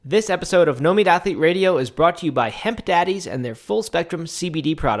This episode of No Meat Athlete Radio is brought to you by Hemp Daddies and their full-spectrum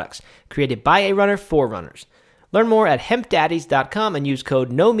CBD products, created by a runner for runners. Learn more at hempdaddies.com and use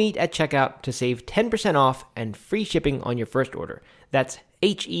code NOMEAT at checkout to save 10% off and free shipping on your first order. That's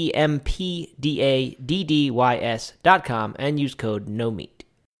HEMPDADDYS.com and use code NOMEAT.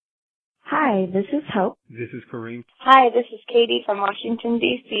 Hi, this is Hope. This is Kareem. Hi, this is Katie from Washington,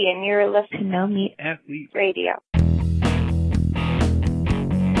 D.C., and you're listening to No Meat Athlete Radio.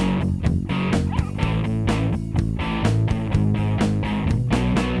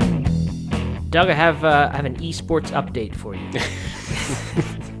 Doug, I have an esports update for you.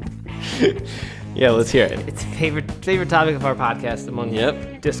 Yeah, let's hear it. It's a favorite topic of our podcast among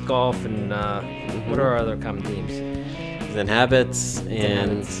disc golf and what are our other common themes? Then habits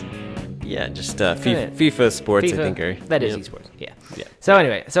and just FIFA sports. FIFA, I think that is esports. Yeah. So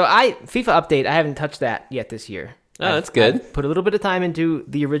anyway, FIFA update. I haven't touched that yet this year. That's good. I've put a little bit of time into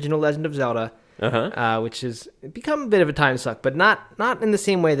the original Legend of Zelda, which has become a bit of a time suck, but not in the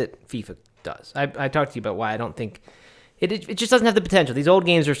same way that FIFA does. I talked to you about why I don't think it just doesn't have the potential. These old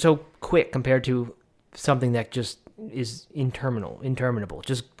games are so quick compared to something that just is interminable.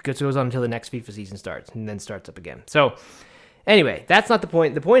 Just goes on until the next FIFA season starts and then starts up again. So anyway, that's not the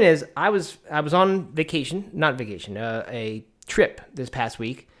point. The point is I was on a trip this past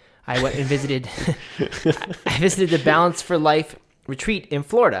week. I went and visited the Balance for Life retreat in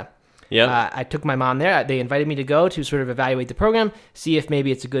Florida. Yeah. I took my mom there. They invited me to go to sort of evaluate the program, see if maybe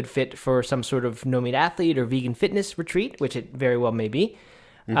it's a good fit for some sort of no meat athlete or vegan fitness retreat, which it very well may be.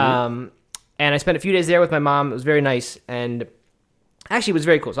 Mm-hmm. And I spent a few days there with my mom. It was very nice, and actually it was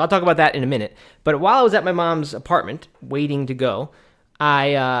very cool. So I'll talk about that in a minute. But while I was at my mom's apartment waiting to go,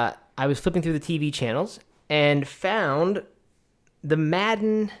 I was flipping through the TV channels and found the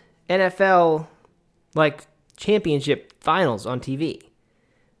Madden NFL championship finals on TV.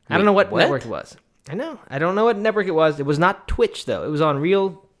 I don't know what network it was. I don't know what network it was. It was not Twitch, though. It was on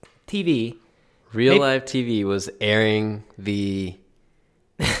real TV. Live TV was airing the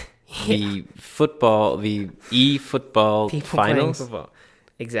football, the eFootball finals. Football.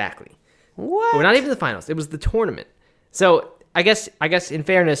 Exactly. What? Well, not even the finals. It was the tournament. So I guess in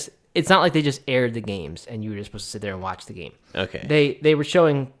fairness, it's not like they just aired the games and you were just supposed to sit there and watch the game. Okay. They were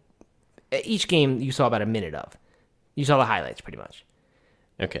showing each game. You saw about a minute of. You saw the highlights pretty much.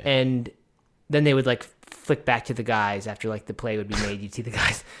 Okay. And then they would flick back to the guys after the play would be made. You'd see the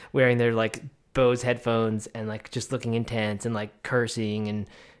guys wearing their Bose headphones and just looking intense and cursing and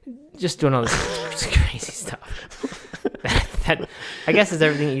just doing all this crazy stuff. that I guess is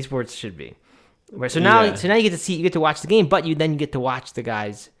everything esports should be. So now you get to watch the game, but you get to watch the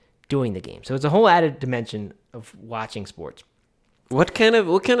guys doing the game. So it's a whole added dimension of watching sports. What kind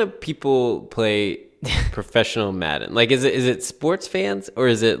of people play professional Madden? Is it sports fans, or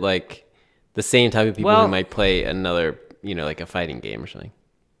is it the same type of people who might play another, a fighting game or something?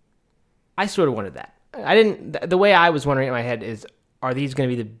 I sort of wanted that. I didn't. The way I was wondering in my head is, are these going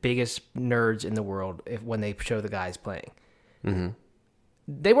to be the biggest nerds in the world when they show the guys playing? Mm-hmm.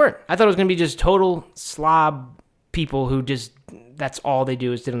 They weren't. I thought it was going to be just total slob people who just, that's all they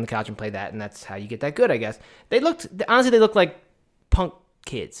do is sit on the couch and play that, and that's how you get that good, I guess. They looked like punk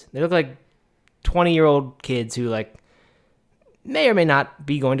kids. They look like 20-year-old kids who may or may not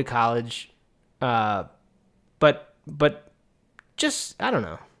be going to college, but just, I don't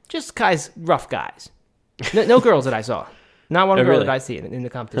know, just rough guys. No girls that I saw. Not one girl that I see in the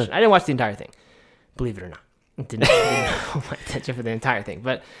competition. I didn't watch the entire thing, believe it or not. Didn't hold my attention for the entire thing,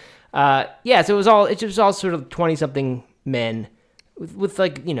 but so it was all sort of 20-something men with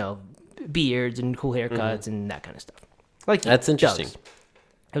beards and cool haircuts and that kind of stuff. That's interesting. Doug's.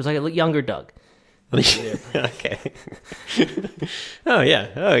 It was a younger Doug. Okay. Oh yeah.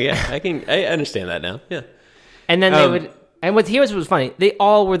 I understand that now. Yeah. And then they would. And here's what was funny. They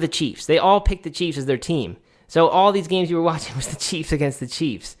all were the Chiefs. They all picked the Chiefs as their team. So all these games you were watching was the Chiefs against the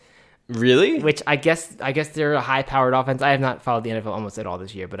Chiefs. Really? Which I guess they're a high-powered offense. I have not followed the NFL almost at all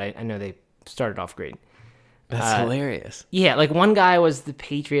this year, but I know they started off great. That's hilarious. Yeah, one guy was the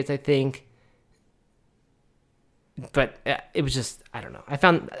Patriots, I think. But it was just, I don't know.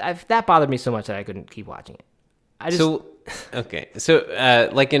 That bothered me so much that I couldn't keep watching it. Okay. So,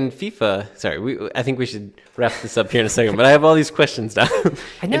 in FIFA, sorry, I think we should wrap this up here in a second, but I have all these questions now.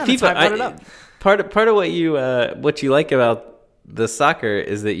 I know, in FIFA, that's why I brought it up. Part of what you like about the soccer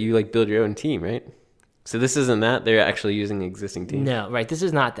is that you build your own team, right? So this isn't that. They're actually using existing teams. No, right. This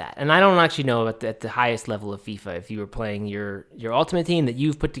is not that. And I don't actually know at the highest level of FIFA if you were playing your ultimate team that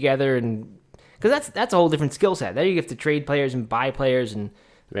you've put together, and because that's a whole different skill set. There you have to trade players and buy players and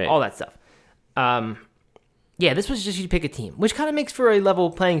all that stuff. Yeah, this was just you pick a team, which kind of makes for a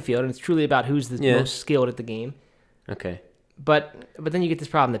level playing field, and it's truly about who's the most skilled at the game. Okay. But then you get this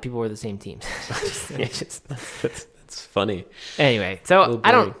problem that people were the same teams. That's funny. Anyway, so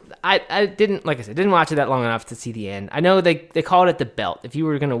I didn't, like I said, didn't watch it that long enough to see the end. I know they called it the belt. If you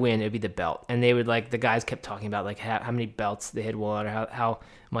were going to win, it would be the belt. And they would, like, the guys kept talking about, like, how many belts they had won, or how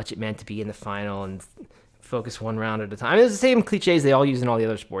much it meant to be in the final, and focus one round at a time. It was the same cliches they all use in all the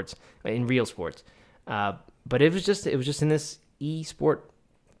other sports, in real sports. But it was just in this e-sport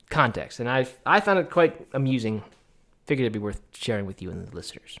context, and I found it quite amusing. Figured it'd be worth sharing with you and the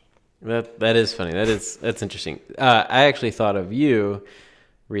listeners. That is funny. That's interesting. I actually thought of you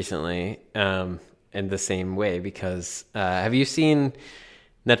recently in the same way because have you seen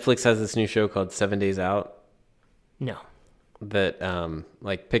Netflix has this new show called 7 Days Out? No. That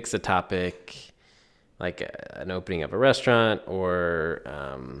like picks a topic, like an opening of a restaurant or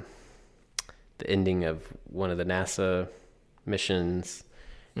the ending of one of the NASA missions,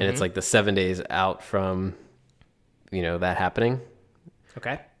 and it's like the 7 days out from that happening.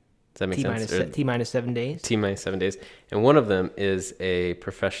 Okay. Does that make sense? T-minus 7 days. T-minus 7 days. And one of them is a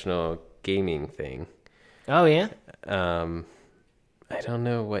professional gaming thing. Oh, yeah? I don't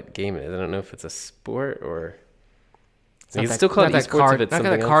know what game it is. I don't know if it's a sport or... It's still called esports if it's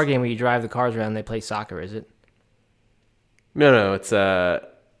something else. Not that car game where you drive the cars around and they play soccer, is it? No,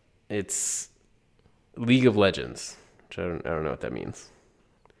 it's League of Legends, which I don't know what that means.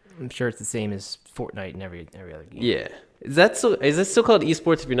 I'm sure it's the same as Fortnite and every other game. Yeah. Is that still called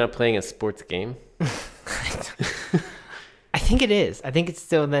esports if you're not playing a sports game? I think it is. I think it's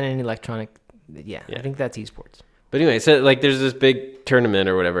still then an electronic. Yeah, I think that's esports. But anyway, so like there's this big tournament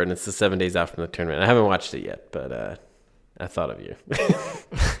or whatever, and it's the 7 days out from the tournament. I haven't watched it yet, but I thought of you.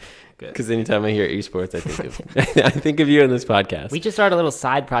 Because anytime I hear esports, I think of you in this podcast. We just started a little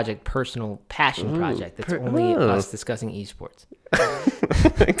side project, personal passion project that's only us discussing esports.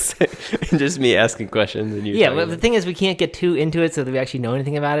 And just me asking questions. And you but the thing is, we can't get too into it so that we actually know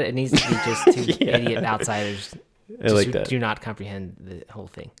anything about it. It needs to be just two idiot outsiders who do not comprehend the whole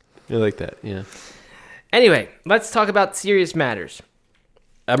thing. I like that, yeah. Anyway, let's talk about serious matters.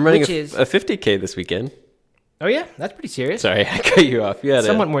 I'm running a 50K this weekend. Oh, yeah? That's pretty serious. Sorry, I cut you off. You had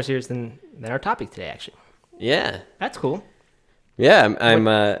somewhat more serious than our topic today, actually. Yeah. That's cool. Yeah, I'm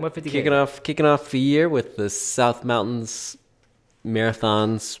what 50K? kicking off the year with the South Mountains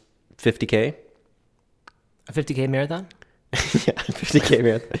Marathons 50K. A 50K marathon? Yeah, 50K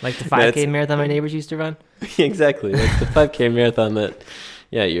marathon. Like the 5K marathon my neighbors used to run? Exactly. Like the 5K marathon that,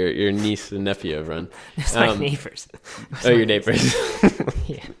 your niece and nephew have run. It's my neighbors. Your neighbors.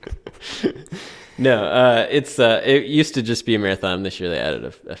 Yeah. No, it used to just be a marathon. This year they added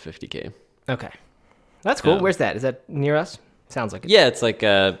a 50K. Okay. That's cool. Where's that? Is that near us? Sounds like it. Yeah, it's like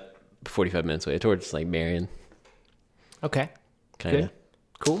 45 minutes away towards like Marion. Okay. Kind of.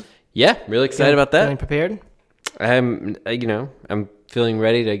 Cool. Yeah, really excited about that. Feeling prepared? I'm feeling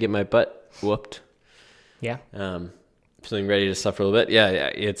ready to get my butt whooped. Yeah. Feeling ready to suffer a little bit. Yeah.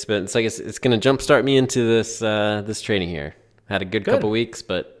 It's going to jumpstart me into this training here. Had a good couple weeks,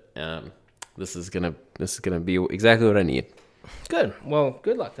 but this is gonna be exactly what I need. Good. Well,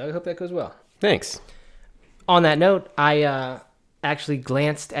 good luck, Doug. I hope that goes well. Thanks. On that note, I actually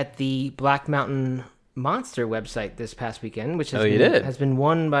glanced at the Black Mountain Monster website this past weekend, which has been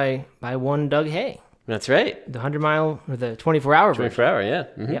won by one Doug Hay. That's right. The 100-mile or the 24-hour version. 24-hour, yeah.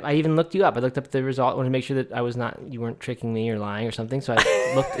 Mm-hmm. Yep, I even looked you up. I looked up the result. I wanted to make sure that you weren't tricking me or lying or something. So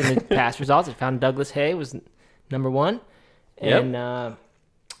I looked in the past results. I found Douglas Hay was number one. And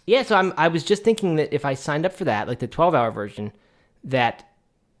so I was just thinking that if I signed up for that, like the 12-hour version, that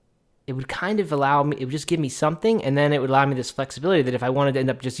it would kind of allow me, it would just give me something, and then it would allow me this flexibility that if I wanted to end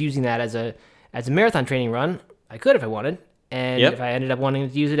up just using that as a marathon training run, I could if I wanted. And if I ended up wanting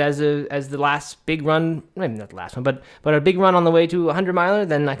to use it as the last big run, maybe not the last one, but a big run on the way to a 100-miler,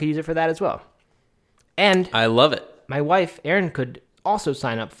 then I could use it for that as well. And I love it. My wife, Erin, could also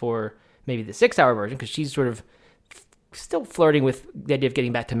sign up for maybe the 6-hour version because she's sort of still flirting with the idea of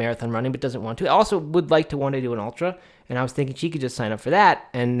getting back to marathon running, but doesn't want to. Also would like to one day do an ultra, and I was thinking she could just sign up for that,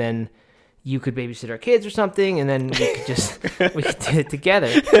 and then you could babysit our kids or something, and then we could do it together.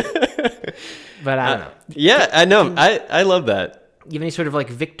 But I don't know. Yeah, I know. I love that. You have any sort of like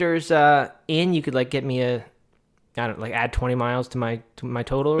victors in? You could like get me add 20 miles to my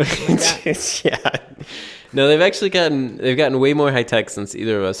total or something like that. Yeah. No, they've gotten way more high tech since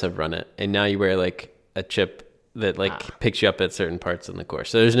either of us have run it, and now you wear like a chip that picks you up at certain parts in the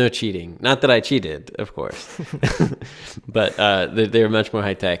course. So there's no cheating. Not that I cheated, of course, but they're much more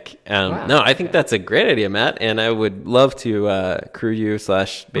high tech. No, I think that's a great idea, Matt, and I would love to crew you /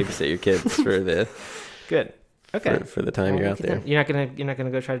 babysit your kids for the good Okay. for the time you're out there. You're not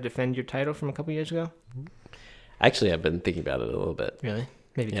gonna go try to defend your title from a couple years ago. Actually, I've been thinking about it a little bit. Really?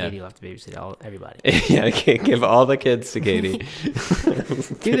 Maybe Katie will have to babysit everybody. Yeah, give all the kids to Katie.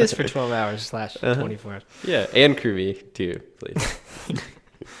 Do this for 12 hours / 24 hours. Yeah, and Kruby too, please.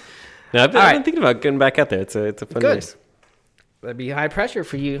 No, I've been thinking about getting back out there. It's a fun race. That'd be high pressure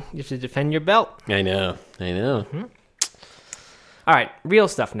for you. You have to defend your belt. I know. Mm-hmm. All right, real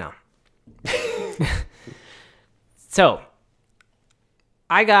stuff now. So,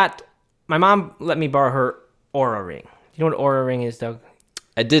 my mom let me borrow her Oura ring. You know what Oura ring is, Doug?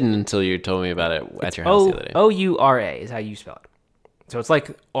 I didn't until you told me about it at your house the other day. Oura is how you spell it. So it's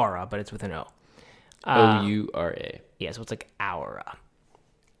like aura, but it's with an O. Oura. Yeah, so it's like aura.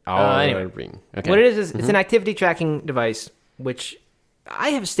 Anyway, ring. Okay. What it is it's an activity tracking device, which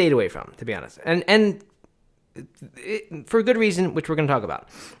I have stayed away from, to be honest. And for a good reason, which we're going to talk about.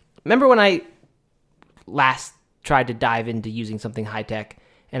 Remember when I last tried to dive into using something high tech,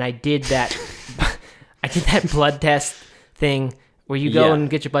 and I did that blood test thing where you go and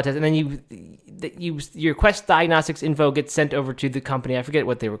get your blood test, and then your Quest Diagnostics info gets sent over to the company. I forget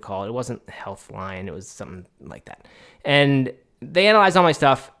what they were called. It wasn't Healthline. It was something like that. And they analyzed all my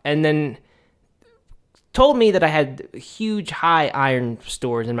stuff and then told me that I had huge high iron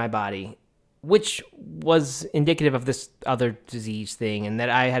stores in my body, which was indicative of this other disease thing, and that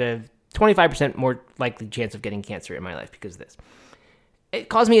I had a 25% more likely chance of getting cancer in my life because of this. It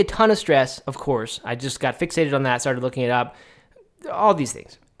caused me a ton of stress, of course. I just got fixated on that, started looking it up, all these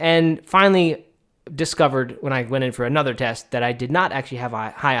things. And finally discovered when I went in for another test that I did not actually have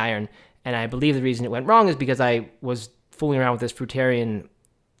high iron. And I believe the reason it went wrong is because I was fooling around with this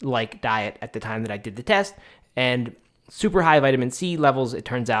fruitarian-like diet at the time that I did the test. And super high vitamin C levels, it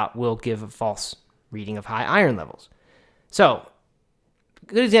turns out, will give a false reading of high iron levels. So,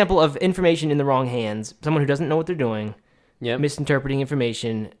 good example of information in the wrong hands. Someone who doesn't know what they're doing. Yep. Misinterpreting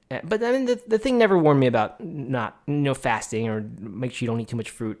information. But I mean, the thing never warned me about not fasting or make sure you don't eat too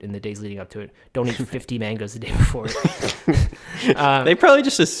much fruit in the days leading up to it. Don't eat 50 mangoes the day before. They probably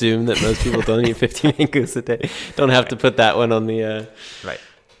just assume that most people don't eat 50 mangoes a day. Don't have to put that one on the... Right.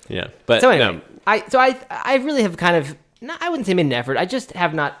 Yeah. But so anyway, I really have kind of... I wouldn't say made an effort. I just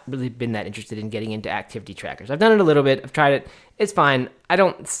have not really been that interested in getting into activity trackers. I've done it a little bit. I've tried it. It's fine.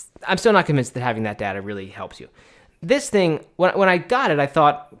 I'm still not convinced that having that data really helps you. This thing, when I got it, I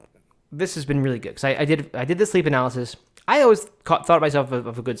thought this has been really good because I did the sleep analysis. I always thought myself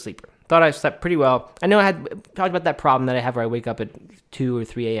of a good sleeper. Thought I slept pretty well. I know I had talked about that problem that I have where I wake up at 2 or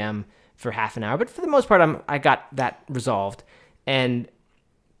 3 a.m. for half an hour, but for the most part, I got that resolved. And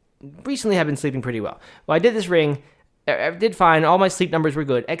recently, I've been sleeping pretty well. Well, I did this ring. I did fine. All my sleep numbers were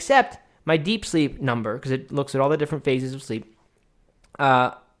good, except my deep sleep number because it looks at all the different phases of sleep.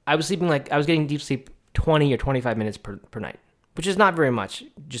 I was getting deep sleep 20 or 25 minutes per night, which is not very much,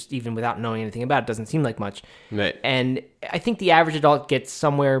 just even without knowing anything about it. Doesn't seem like much. Right. And I think the average adult gets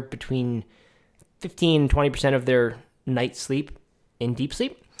somewhere between 15 and 20% of their night sleep in deep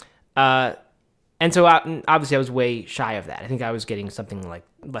sleep. And so obviously I was way shy of that. I think I was getting something like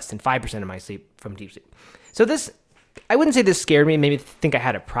less than 5% of my sleep from deep sleep. So this, I wouldn't say this scared me, made me think I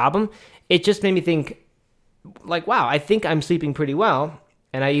had a problem. It just made me think, like, wow, I think I'm sleeping pretty well.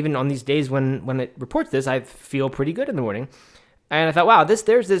 And I even on these days when it reports this, I feel pretty good in the morning. And I thought, wow, there's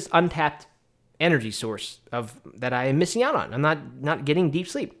this untapped energy source that I am missing out on. I'm not getting deep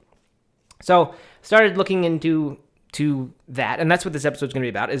sleep. So started looking into that, and that's what this episode is going to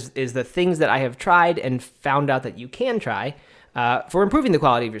be about, is the things that I have tried and found out that you can try for improving the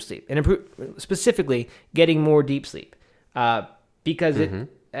quality of your sleep, and specifically getting more deep sleep. Because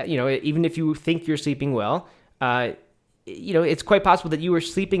even if you think you're sleeping well, it's quite possible that you were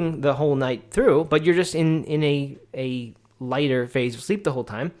sleeping the whole night through, but you're just in a lighter phase of sleep the whole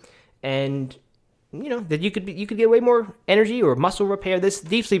time, and that you could get way more energy or muscle repair. This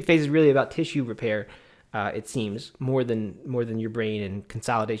deep sleep phase is really about tissue repair. It seems more than your brain and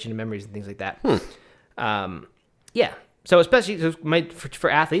consolidation of memories and things like that. So especially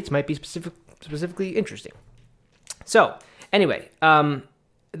for athletes, might be specifically interesting. So anyway,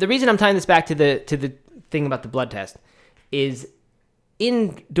 the reason I'm tying this back to the thing about the blood test is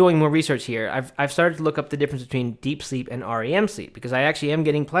in doing more research here, I've started to look up the difference between deep sleep and REM sleep, because I actually am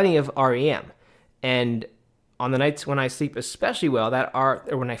getting plenty of REM. And on the nights when I sleep especially well, or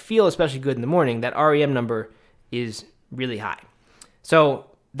when I feel especially good in the morning, that REM number is really high. So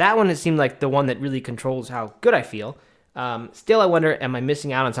that one has seemed like the one that really controls how good I feel. Still, I wonder, am I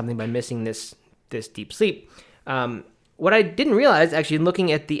missing out on something by missing this deep sleep? What I didn't realize, actually, in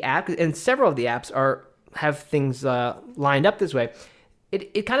looking at the app, and several of the apps have things lined up this way,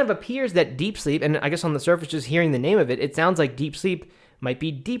 it kind of appears that deep sleep, and I guess on the surface, just hearing the name of it, it sounds like deep sleep might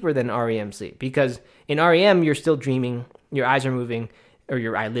be deeper than REM sleep, because in REM, you're still dreaming, your eyes are moving, or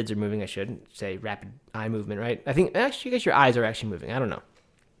your eyelids are moving, I should say, rapid eye movement, right? I guess your eyes are actually moving. I don't know.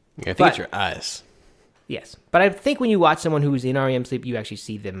 I think it's your eyes. Yes. But I think when you watch someone who's in REM sleep, you actually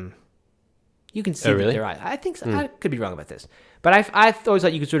see them. You can see their eyes. I think so. I could be wrong about this. But I always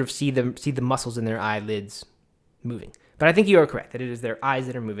thought you could sort of see the muscles in their eyelids moving. But I think you are correct, that it is their eyes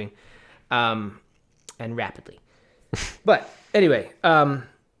that are moving, and rapidly. But anyway,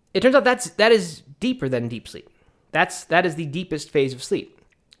 it turns out that is deeper than deep sleep. That is the deepest phase of sleep.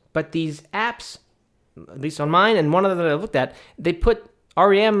 But these apps, at least on mine and one other that I looked at, they put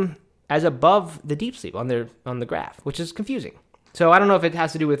REM as above the deep sleep on the graph, which is confusing. So I don't know if it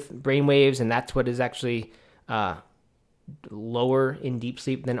has to do with brain waves, and that's what is actually lower in deep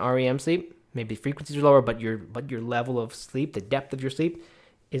sleep than REM sleep. Maybe frequencies are lower, but your level of sleep, the depth of your sleep,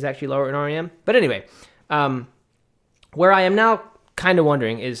 is actually lower in REM. But anyway, where I am now kind of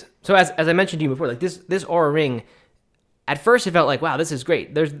wondering is, so as I mentioned to you before, like this Oura Ring, at first it felt like, wow, this is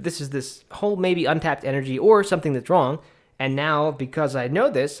great. This is this whole maybe untapped energy or something that's wrong. And now, because I know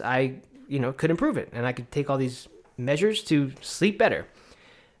this, I could improve it, and I could take all these measures to sleep better.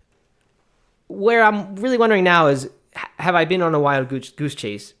 Where I'm really wondering now is, have I been on a wild goose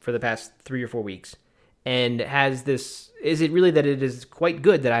chase for the past 3 or 4 weeks? And is it really that it is quite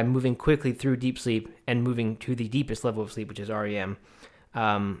good that I'm moving quickly through deep sleep and moving to the deepest level of sleep, which is REM?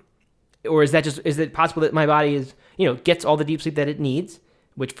 Or is it possible that my body gets all the deep sleep that it needs,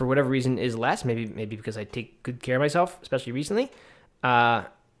 which for whatever reason is less, maybe because I take good care of myself, especially recently,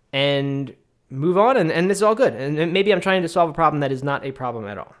 and move on, and this is all good. And maybe I'm trying to solve a problem that is not a problem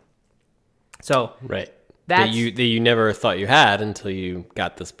at all. So right. That you never thought you had until you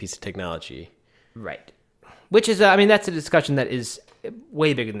got this piece of technology. Right. Which is, that's a discussion that is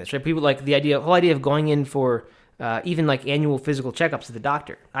way bigger than this, right? People like the whole idea of going in for even like annual physical checkups to the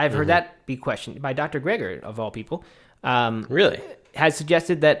doctor. I've heard that be questioned by Dr. Greger, of all people. Really? Has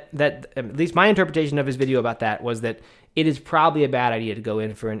suggested that at least my interpretation of his video about that was that it is probably a bad idea to go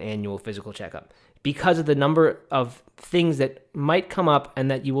in for an annual physical checkup because of the number of things that might come up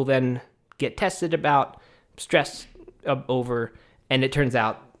and that you will then get tested about, stressed over, and it turns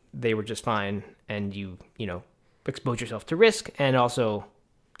out they were just fine, and you expose yourself to risk and also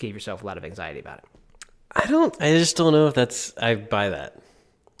gave yourself a lot of anxiety about it. I just don't know if I buy that.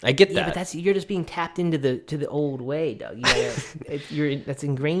 I get that. Yeah, but you're just being tapped into the old way, Doug. That's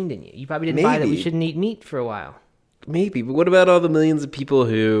ingrained in you. You probably didn't buy that we shouldn't eat meat for a while. Maybe, but what about all the millions of people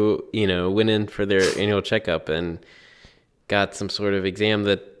who, went in for their annual checkup and got some sort of exam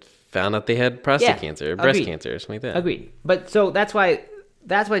that found out they had prostate cancer or breast cancer or something like that? Agreed. But so that's why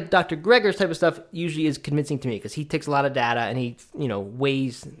Dr. Greger's type of stuff usually is convincing to me, because he takes a lot of data and he,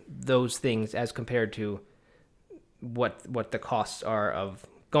 weighs those things as compared to what the costs are of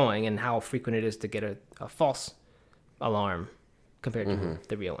going and how frequent it is to get a false alarm compared to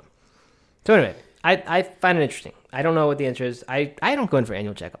the real one. So anyway, I find it interesting. I don't know what the answer is. I don't go in for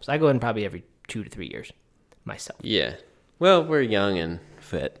annual checkups. I go in probably every 2 to 3 years myself. Yeah. Well, we're young and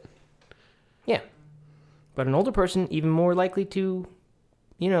fit. Yeah. But an older person, even more likely to,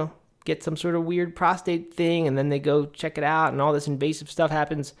 get some sort of weird prostate thing, and then they go check it out, and all this invasive stuff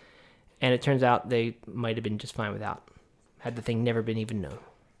happens, and it turns out they might have been just fine without, had the thing never been even known.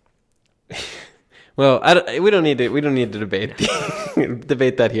 Well, we don't need to debate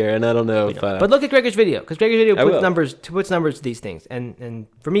debate that here, and I don't know. But look at Greger's video, because Greger's video puts numbers to these things, and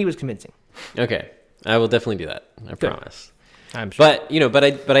for me it was convincing. Okay, I will definitely do that. I promise. I'm sure. But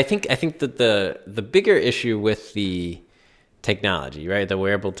I think that the bigger issue with the technology, right, the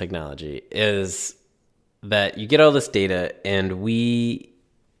wearable technology, is that you get all this data, and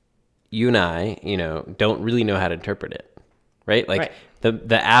you and I, don't really know how to interpret it, right? Like. Right.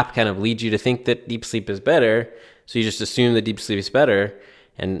 The app kind of leads you to think that deep sleep is better, so you just assume that deep sleep is better,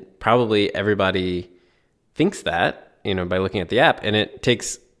 and probably everybody thinks that, by looking at the app, and it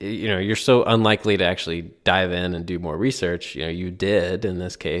takes, you're so unlikely to actually dive in and do more research. You did in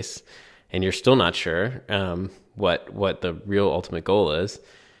this case, and you're still not sure what the real ultimate goal is.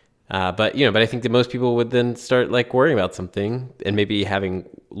 But I think that most people would then start like worrying about something and maybe having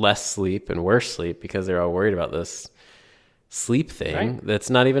less sleep and worse sleep because they're all worried about this sleep thing, right? That's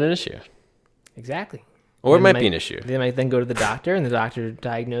not even an issue. Exactly. Or it might be an issue. They might then go to the doctor, and the doctor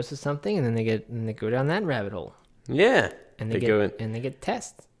diagnoses something, and then they go down that rabbit hole. Yeah. And they get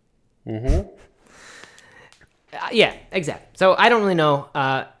tests. Mm-hmm. Yeah, exactly. So I don't really know.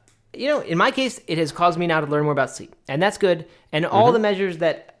 In my case, it has caused me now to learn more about sleep, and that's good. And all the measures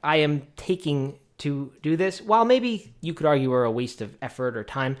that I am taking to do this, while maybe you could argue are a waste of effort or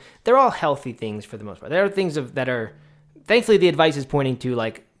time, they're all healthy things for the most part. There are things that are, thankfully, the advice is pointing to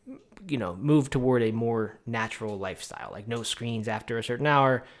like, move toward a more natural lifestyle, like no screens after a certain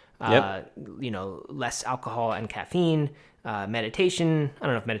hour, less alcohol and caffeine, meditation. I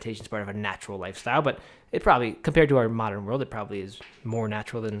don't know if meditation is part of a natural lifestyle, but it probably, compared to our modern world, it probably is more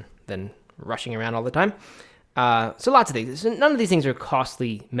natural than rushing around all the time. So lots of things. None of these things are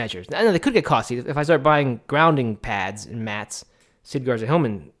costly measures. I know they could get costly if I start buying grounding pads and mats, Sid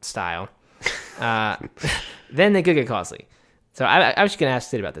Garza-Hillman style. Then they could get costly. So I was just going to ask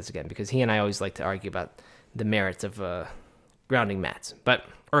Sid about this again, because he and I always like to argue about the merits of grounding mats, but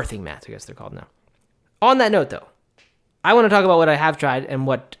earthing mats, I guess they're called now. On that note, though, I want to talk about what I have tried and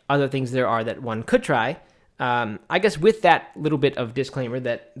what other things there are that one could try. I guess with that little bit of disclaimer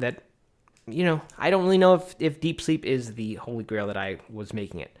that I don't really know if deep sleep is the holy grail that I was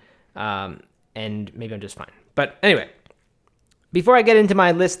making it, and maybe I'm just fine. But anyway. Before I get into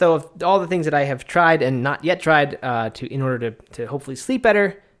my list, though, of all the things that I have tried and not yet tried in order to hopefully sleep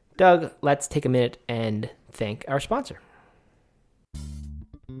better, Doug, let's take a minute and thank our sponsor.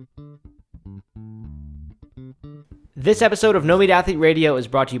 This episode of No Meat Athlete Radio is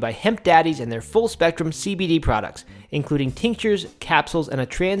brought to you by Hemp Daddies and their full-spectrum CBD products, including tinctures, capsules, and a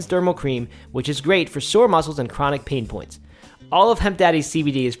transdermal cream, which is great for sore muscles and chronic pain points. All of Hemp Daddy's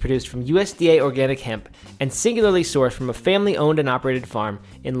CBD is produced from USDA organic hemp and singularly sourced from a family-owned and operated farm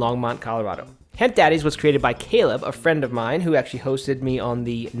in Longmont, Colorado. Hemp Daddies was created by Caleb, a friend of mine who actually hosted me on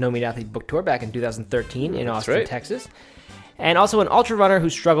the No Meat Athlete book tour back in 2013 in Austin, Texas, and also an ultra runner who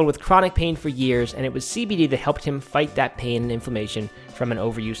struggled with chronic pain for years, and it was CBD that helped him fight that pain and inflammation from an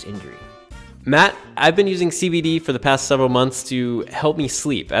overuse injury. Matt, I've been using CBD for the past several months to help me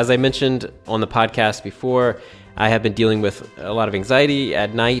sleep. As I mentioned on the podcast before, I have been dealing with a lot of anxiety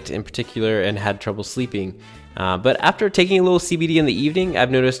at night in particular and had trouble sleeping. But after taking a little CBD in the evening,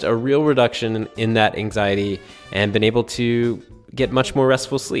 I've noticed a real reduction in that anxiety and been able to get much more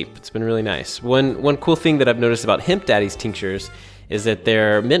restful sleep. It's been really nice. One cool thing that I've noticed about Hemp Daddy's tinctures is that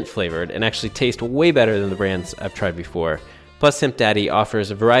they're mint flavored and actually taste way better than the brands I've tried before. Plus, Hemp Daddy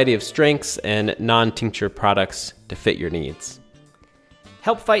offers a variety of strengths and non-tincture products to fit your needs.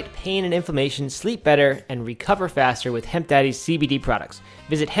 Help fight pain and inflammation, sleep better, and recover faster with Hemp Daddy's CBD products.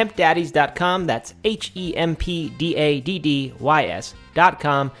 Visit hempdaddies.com, that's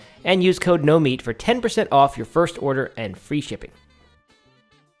HEMPDADDYS.com, and use code NOMEAT for 10% off your first order and free shipping.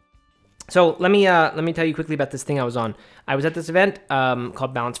 So let me tell you quickly about this thing I was on. I was at this event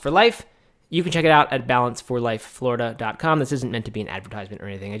called Balance for Life. You can check it out at balanceforlifeflorida.com. This isn't meant to be an advertisement or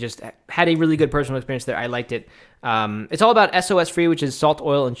anything. I just had a really good personal experience there. I liked it. It's all about SOS free, which is salt,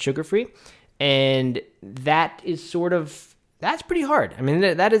 oil, and sugar free. And that is that's pretty hard. I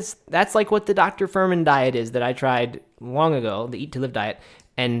mean, that's like what the Dr. Furman diet is that I tried long ago, the Eat to Live diet,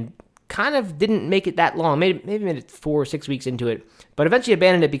 and kind of didn't make it that long. Maybe made it 4 or 6 weeks into it, but eventually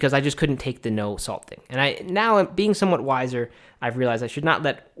abandoned it because I just couldn't take the no salt thing. And now being somewhat wiser, I've realized I should not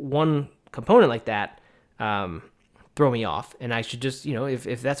let one component like that throw me off, and I should just,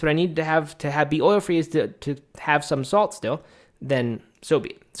 if that's what I need to have be oil free is to have some salt still, then so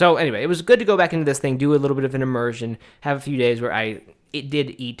be it. So anyway, it was good to go back into this thing, do a little bit of an immersion, have a few days where it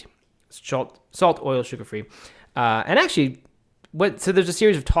did eat salt, oil, sugar free, and actually so there's a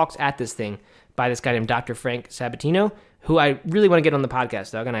series of talks at this thing by this guy named Dr. Frank Sabatino, who I really want to get on the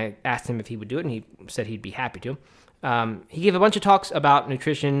podcast, Doug, and I asked him if he would do it, and he said he'd be happy to. He gave a bunch of talks about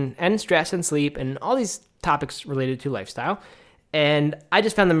nutrition and stress and sleep and all these topics related to lifestyle. And I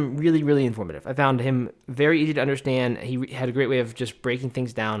just found them really, really informative. I found him very easy to understand. He had a great way of just breaking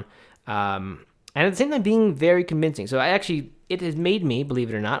things down. And at the same time being very convincing. So it has made me, believe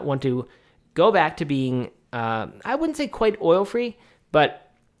it or not, want to go back to being, I wouldn't say quite oil-free, but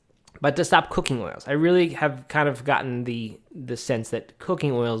to stop cooking oils. I really have kind of gotten the sense that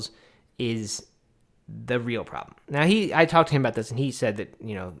cooking oils is the real problem. Now, I talked to him about this, and he said that,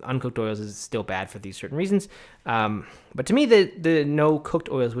 uncooked oils is still bad for these certain reasons. But to me, the no cooked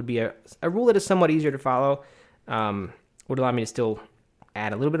oils would be a rule that is somewhat easier to follow, would allow me to still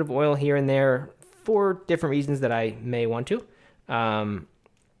add a little bit of oil here and there for different reasons that I may want to. But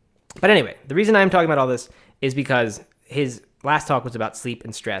anyway, the reason I'm talking about all this is because his last talk was about sleep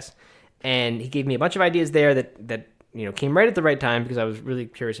and stress, and he gave me a bunch of ideas there that came right at the right time because I was really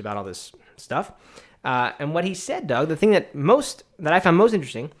curious about all this stuff. And what he said, Doug, the thing that I found most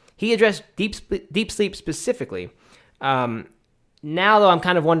interesting, he addressed deep sleep specifically. Now, though, I'm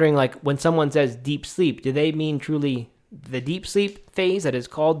kind of wondering, like, when someone says deep sleep, do they mean truly the deep sleep phase that is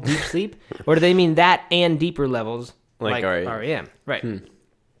called deep sleep, or do they mean that and deeper levels like REM? Right.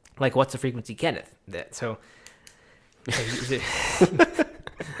 Like, what's the frequency, Kenneth? So,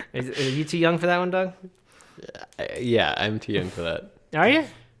 are you too young for that one, Doug? Yeah, I'm too young for that. Are you?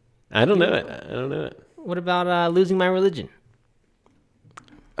 I don't know it. What about Losing My Religion?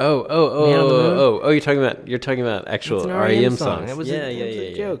 Oh! You're talking about actual It's an REM song. songs. It was Yeah.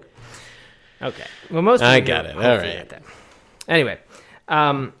 a joke. Okay. Well, most of I you got it. hopefully All right. get that. Anyway,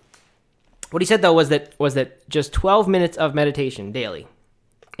 what he said though was that just 12 minutes of meditation daily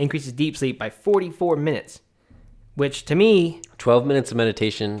increases deep sleep by 44 minutes, which to me, 12 minutes of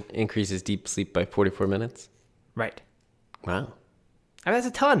meditation increases deep sleep by 44 minutes. right. Wow. I mean, that's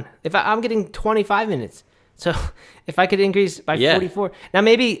a ton. I'm getting 25 minutes. So if I could increase by 44, now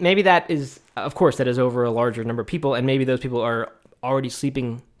maybe that is, of course, that is over a larger number of people, and maybe those people are already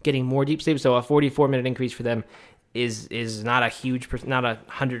sleeping, getting more deep sleep. So a 44-minute increase for them is not a huge, not a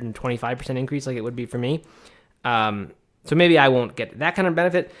 125% increase like it would be for me. So maybe I won't get that kind of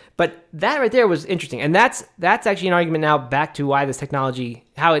benefit, but that right there was interesting, and that's actually an argument now back to why this technology,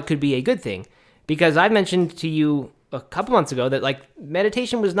 how it could be a good thing, because I mentioned to you a couple months ago that like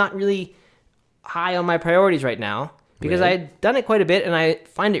meditation was not really high on my priorities right now because Right. I had done it quite a bit and I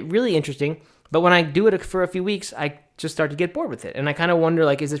find it really interesting. But when I do it for a few weeks, I just start to get bored with it. And I kind of wonder,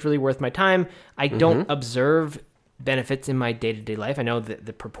 like, is this really worth my time? I don't observe benefits in my day-to-day life. I know that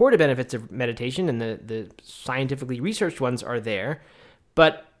the purported benefits of meditation and the scientifically researched ones are there.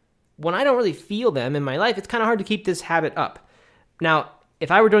 But when I don't really feel them in my life, it's kind of hard to keep this habit up. Now,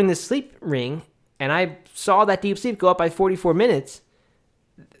 if I were doing this sleep ring and I saw that deep sleep go up by 44 minutes,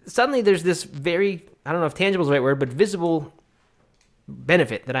 suddenly there's this very, I don't know if tangible is the right word, but visible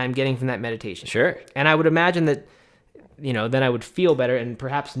benefit that I'm getting from that meditation. Sure. And I would imagine that, then I would feel better and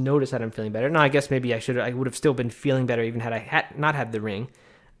perhaps notice that I'm feeling better. Now, I guess maybe I would have still been feeling better even had I not had the ring.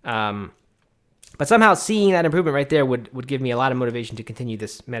 But somehow seeing that improvement right there would give me a lot of motivation to continue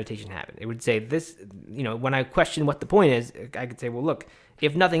this meditation habit. It would say this, when I question what the point is, I could say, well, look,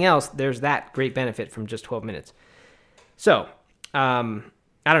 if nothing else, there's that great benefit from just 12 minutes. So, I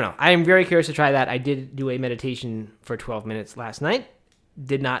don't know. I am very curious to try that. I did do a meditation for 12 minutes last night.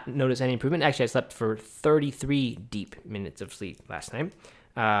 Did not notice any improvement. Actually, I slept for 33 deep minutes of sleep last night.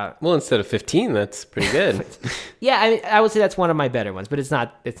 Well, instead of 15, that's pretty good. Yeah, I would say that's one of my better ones, but it's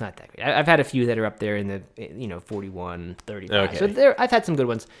not that great. I've had a few that are up there in the 41, 35. Okay. So I've had some good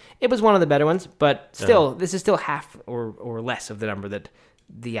ones. It was one of the better ones, but still, this is still half or less of the number that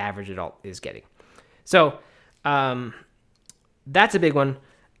the average adult is getting. So that's a big one.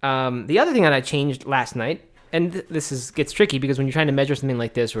 The other thing that I changed last night, and this gets tricky because when you're trying to measure something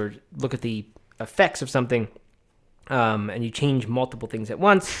like this or look at the effects of something, and you change multiple things at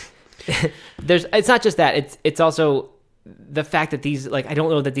once, it's not just that. It's also the fact that these, like, I don't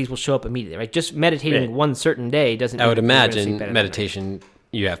know that these will show up immediately, right? Just meditating one certain day doesn't. I would mean you're gonna sleep imagine better meditation,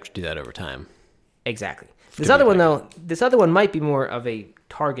 you have to do that over time. Exactly. This other one might be more of a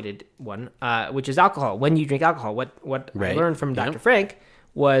targeted one, which is alcohol. When you drink alcohol, what I learned from Dr. Frank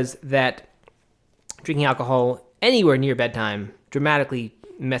was that drinking alcohol anywhere near bedtime dramatically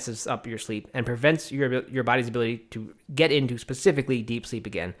messes up your sleep and prevents your body's ability to get into specifically deep sleep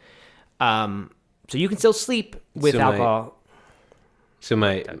again. So you can still sleep with alcohol. So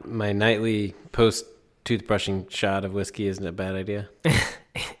my nightly post toothbrushing shot of whiskey isn't a bad idea.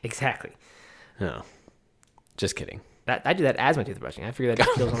 Exactly. No, just kidding. I do that as my toothbrushing. I figure that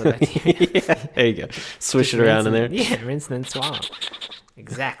kills all the bacteria. Yeah, there you go. Swish it around in there. Yeah, rinse and then swallow.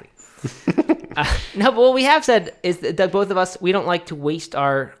 Exactly. No, but what we have said is that both of us, we don't like to waste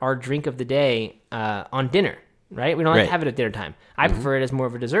our drink of the day on dinner, right? We don't like to have it at dinner time. I prefer it as more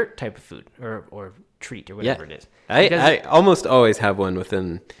of a dessert type of food or treat or whatever it is. I almost always have one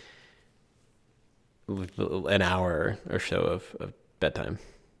within an hour or so of bedtime.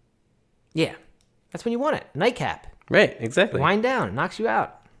 Yeah, that's when you want it. Nightcap. Right, exactly. Wind down. Knocks you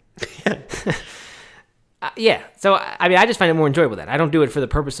out. Yeah. So, I mean, I just find it more enjoyable then. I don't do it for the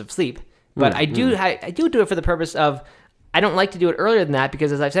purpose of sleep, but I do do it for the purpose of, I don't like to do it earlier than that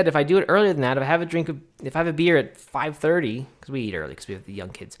because, as I've said, if I do it earlier than that, if I have a beer at 5:30, because we eat early because we have the young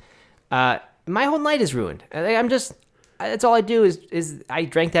kids, my whole night is ruined. That's all I do is I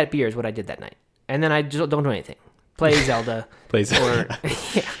drank that beer is what I did that night. And then I just don't do anything. Play Zelda.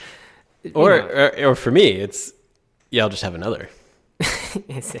 Or for me, it's, I'll just have another.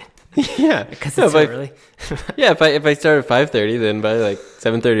 Is it? Yeah, because it's so early. Yeah, if I start at 5:30, then by like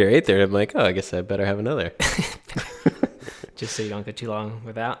 7:30 or 8:30, I'm like, oh, I guess I better have another. Just so you don't go too long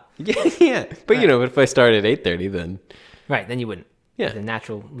without. Yeah. But right. But if I start at 8:30, then right, then you wouldn't. Yeah, the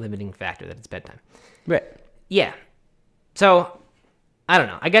natural limiting factor that it's bedtime. Right. Yeah. So I don't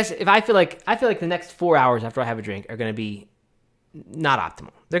know. I guess if I feel like the next 4 hours after I have a drink are going to be not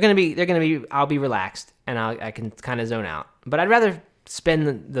optimal. They're gonna be. I'll be relaxed and I can kind of zone out. But I'd rather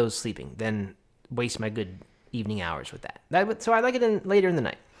spend those sleeping than waste my good evening hours with that. So I like it later in the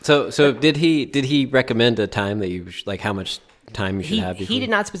night. So did he recommend a time that you like how much time you should have before? He did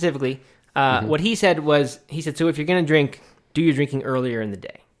not specifically. What he said was, so if you're going to drink, do your drinking earlier in the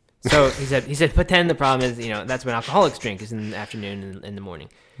day. So he said, but then the problem is, that's when alcoholics drink, is in the afternoon and in the morning.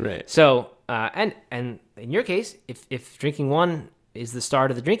 Right. So, and in your case, if drinking one is the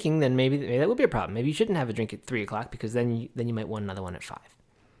start of the drinking, then maybe that would be a problem. Maybe you shouldn't have a drink at 3:00 because then you might want another one at 5.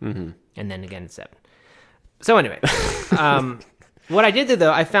 Mm-hmm. And then again at 7. So anyway, what I did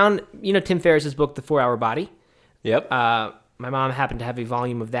though, I found, Tim Ferriss's book, The 4 Hour Body. Yep. My mom happened to have a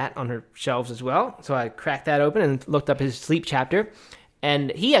volume of that on her shelves as well. So I cracked that open and looked up his sleep chapter.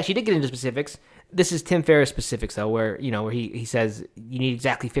 And he actually did get into specifics. This is Tim Ferriss specifics though, where he says you need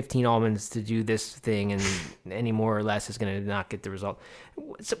exactly 15 almonds to do this thing, and any more or less is going to not get the result.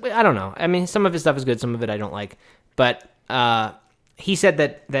 So, I don't know. I mean, some of his stuff is good, some of it I don't like. But he said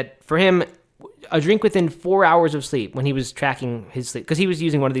that for him, a drink within 4 hours of sleep, when he was tracking his sleep, because he was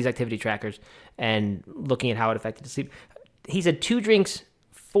using one of these activity trackers and looking at how it affected his sleep. He said 2 drinks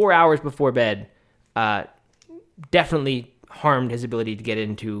 4 hours before bed definitely harmed his ability to get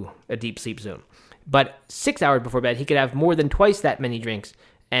into a deep sleep zone. But 6 hours before bed, he could have more than twice that many drinks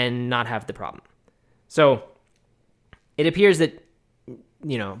and not have the problem. So it appears that,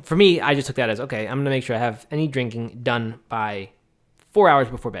 for me, I just took that as, okay, I'm going to make sure I have any drinking done by 4 hours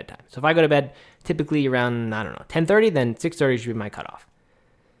before bedtime. So if I go to bed typically around, 10:30, then 6:30 should be my cutoff.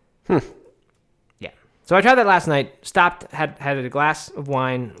 Yeah. So I tried that last night, stopped, had a glass of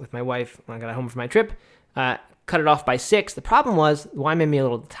wine with my wife when I got home from my trip, cut it off by 6. The problem was the wine made me a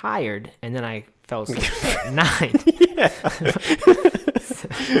little tired, and then I fell asleep at 9.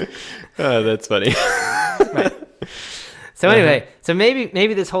 Oh, that's funny. Right. So anyway, so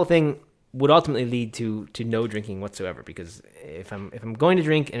maybe this whole thing would ultimately lead to no drinking whatsoever, because if I'm going to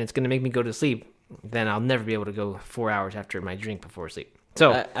drink and it's going to make me go to sleep, then I'll never be able to go 4 hours after my drink before sleep.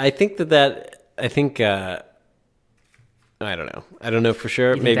 So I think I don't know. I don't know for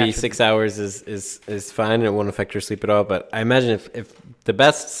sure. Maybe 6 hours is fine and it won't affect your sleep at all. But I imagine if the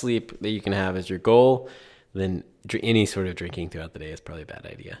best sleep that you can have is your goal, then any sort of drinking throughout the day is probably a bad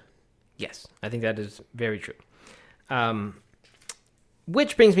idea. Yes, I think that is very true.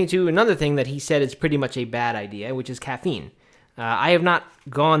 Which brings me to another thing that he said is pretty much a bad idea, which is caffeine. I have not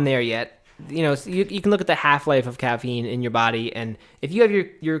gone there yet. You can look at the half-life of caffeine in your body, and if you have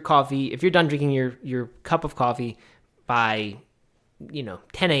your coffee, if you're done drinking your cup of coffee by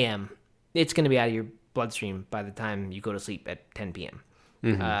 10 a.m., it's going to be out of your bloodstream by the time you go to sleep at 10 p.m.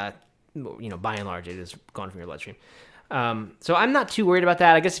 Mm-hmm. By and large, it is gone from your bloodstream. So I'm not too worried about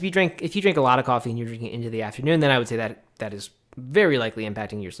that. I guess if you drink a lot of coffee and you're drinking it into the afternoon, then I would say that is very likely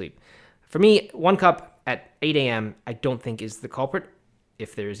impacting your sleep. For me, 1 cup at 8 a.m. I don't think is the culprit,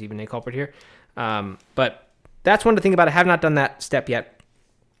 if there's even a culprit here. But that's one to think about. I have not done that step yet.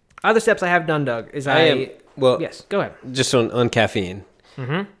 Other steps I have done, Doug, is yes, go ahead. Just on caffeine.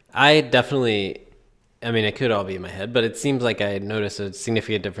 Mm-hmm. I definitely, it could all be in my head, but it seems like I notice a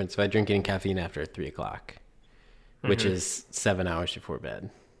significant difference if I drink any caffeine after 3:00, which is 7 hours before bed,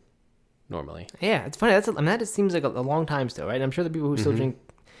 normally. Yeah, it's funny. That seems like a long time still, right? I'm sure the people who still drink,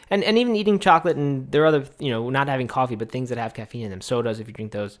 and even eating chocolate, and there are other, not having coffee, but things that have caffeine in them, sodas, if you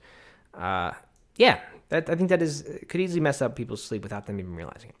drink those. I think that could easily mess up people's sleep without them even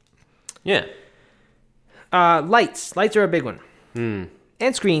realizing it. Yeah. Lights are a big one.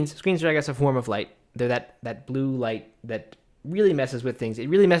 And screens are, I guess, a form of light. They're that blue light that really messes with things. It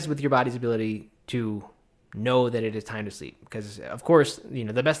really messes with your body's ability to know that it is time to sleep, because of course,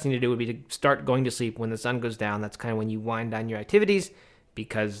 the best thing to do would be to start going to sleep when the sun goes down. That's kind of when you wind down your activities,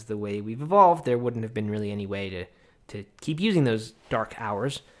 because the way we've evolved, there wouldn't have been really any way to keep using those dark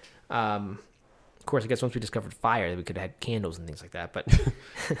hours. Of course, I guess once we discovered fire, we could have had candles and things like that. But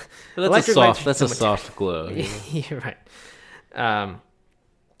that's a soft glow. You're right.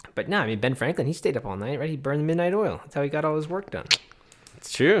 But no, Ben Franklin, he stayed up all night, right? He burned the midnight oil. That's how he got all his work done.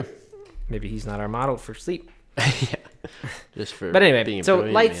 It's true. Maybe he's not our model for sleep. Yeah. Just for but anyway, being a so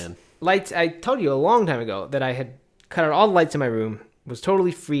brilliant lights. I told you a long time ago that I had cut out all the lights in my room. Was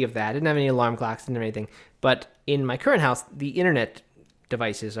totally free of that. Didn't have any alarm clocks. Didn't have anything. But in my current house, the internet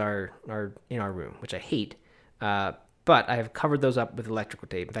devices are in our room, which I hate. But I have covered those up with electrical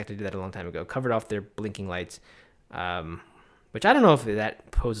tape. In fact, I did that a long time ago. Covered off their blinking lights, which I don't know if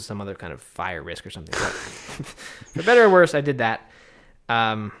that poses some other kind of fire risk or something. But for better or worse, I did that.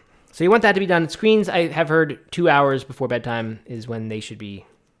 So you want that to be done. Screens, I have heard 2 hours before bedtime is when they should be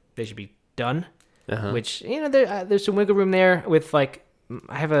done. which there's some wiggle room there with like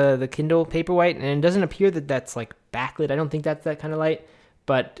I have the Kindle Paperwhite, and it doesn't appear that that's like backlit. I don't think that's that kind of light,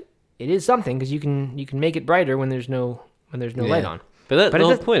 but it is something because you can make it brighter when there's no light on. But the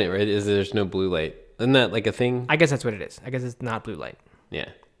whole point, right, is there's no blue light. Isn't that like a thing? I guess that's what it is. I guess it's not blue light. Yeah.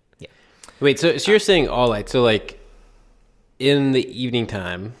 Wait, so you're saying all light. So like in the evening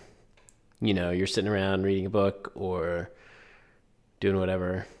time, you're sitting around reading a book or doing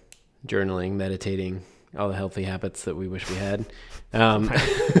whatever, journaling, meditating, all the healthy habits that we wish we had.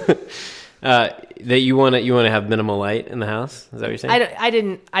 That you want to have minimal light in the house? Is that what you're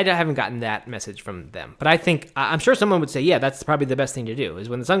saying? I haven't gotten that message from them, but I'm sure someone would say, yeah, that's probably the best thing to do is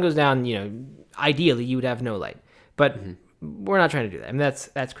when the sun goes down, ideally you would have no light, but we're not trying to do that. I mean,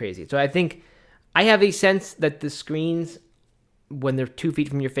 that's crazy. So I think I have a sense that the screens, when they're 2 feet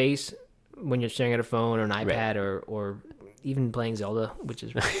from your face, when you're staring at a phone or an iPad or even playing Zelda, which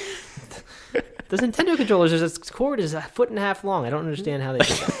is those Nintendo controllers, this cord is 1.5 feet long. I don't understand how they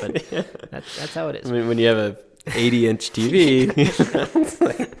do that, but that's how it is. I mean, when you have a 80-inch TV,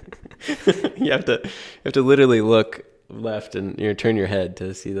 you have to literally look left and turn your head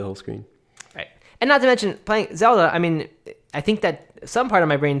to see the whole screen. Right, and not to mention playing Zelda. I mean, I think that some part of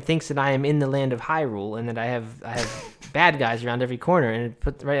my brain thinks that I am in the land of Hyrule and that I have bad guys around every corner, and it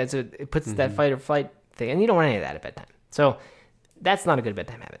puts that fight or flight thing, and you don't want any of that at bedtime. So that's not a good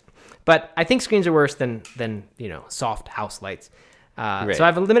bedtime habit. But I think screens are worse than soft house lights. Right. So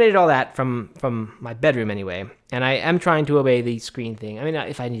I've eliminated all that from my bedroom anyway, and I am trying to obey the screen thing. I mean,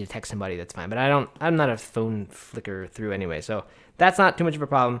 if I need to text somebody, that's fine, but I'm not a phone flicker through anyway, so that's not too much of a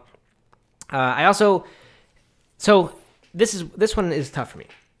problem. This one is tough for me.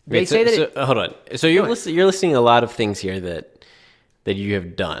 They say that. Hold on. So you're listing a lot of things here that you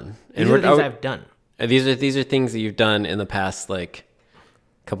have done. These are the things I've done. These are things that you've done in the past like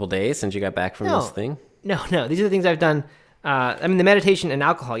couple days since you got back from this thing. No. These are the things I've done. I mean, the meditation and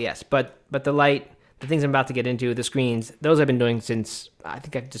alcohol, yes, but the light, the things I'm about to get into, the screens, those I've been doing since I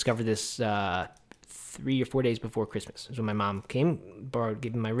think I discovered this 3 or 4 days before Christmas. So my mom gave me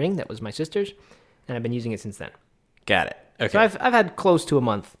my ring. That was my sister's, and I've been using it since then. Got it. Okay. So I've had close to a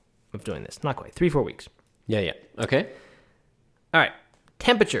month of doing this. Not quite. 3-4 weeks. Yeah. Okay. All right.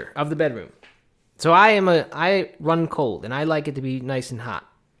 Temperature of the bedroom. So I run cold, and I like it to be nice and hot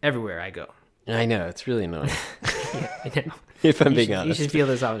everywhere I go. I know, it's really annoying. Yeah, I know. If I'm being honest, you should feel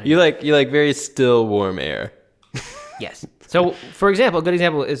this out. You like very still, warm air. Yes. So, for example, a good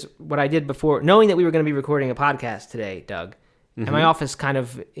example is what I did before, knowing that we were going to be recording a podcast today, Doug, and my office kind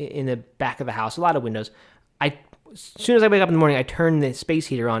of in the back of the house, a lot of windows. As soon as I wake up in the morning, I turn the space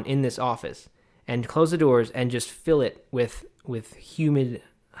heater on in this office and close the doors and just fill it with humid,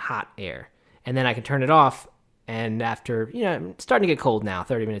 hot air. And then I can turn it off. And after, it's starting to get cold now,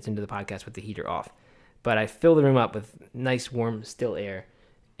 30 minutes into the podcast with the heater off. But I fill the room up with nice, warm, still air.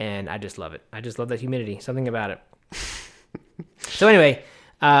 And I just love it. I just love that humidity. Something about it. So anyway,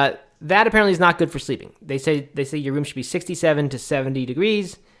 that apparently is not good for sleeping. They say your room should be 67 to 70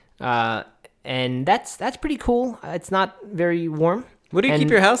 degrees. And that's pretty cool. It's not very warm. What do you keep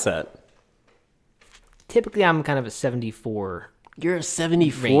your house at? Typically, I'm kind of a 74. You're a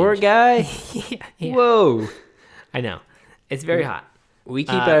 74 guy? Yeah. Whoa. I know. It's very hot. We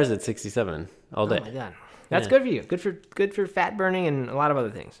keep ours at 67 all day. Oh my god. That's good for you. Good for fat burning and a lot of other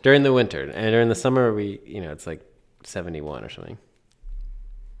things. During the winter. And during the summer, it's like 71 or something.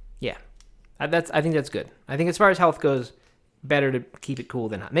 Yeah. I think that's good. I think as far as health goes, better to keep it cool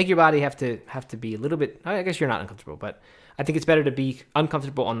than hot. Make your body have to be a little bit, I guess you're not uncomfortable, but I think it's better to be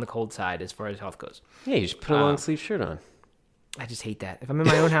uncomfortable on the cold side as far as health goes. Yeah, you just put a long sleeve shirt on. I just hate that. If I'm in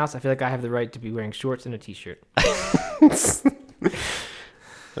my own house, I feel like I have the right to be wearing shorts and a t-shirt.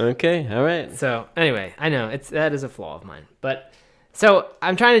 Okay, all right. So anyway, I know that is a flaw of mine. But so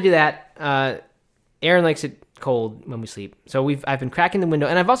I'm trying to do that. Aaron likes it cold when we sleep. So I've been cracking the window,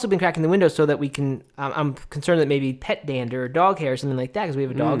 and I've also been cracking the window so that we can. I'm concerned that maybe pet dander or dog hair or something like that, because we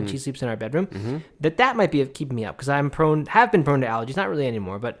have a dog and she sleeps in our bedroom. Mm-hmm. That might be keeping me up because have been prone to allergies. Not really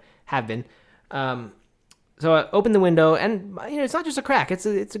anymore, but have been. So I open the window, and it's not just a crack; it's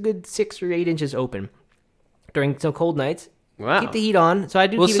a good 6 or 8 inches open during some cold nights. Wow! Keep the heat on, so I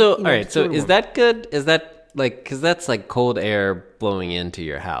do. Well, keep so it, all right. So is that good? Is that because that's like cold air blowing into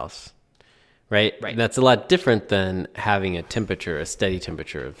your house, right? Right. That's a lot different than having a steady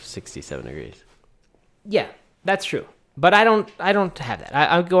temperature of 67 degrees. Yeah, that's true. But I don't have that.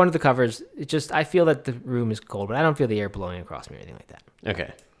 I go under the covers. It's just I feel that the room is cold, but I don't feel the air blowing across me or anything like that.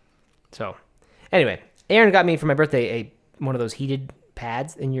 Okay. So, anyway. Aaron got me for my birthday one of those heated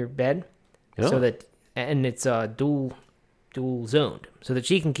pads in your bed, so that, and it's dual dual zoned so that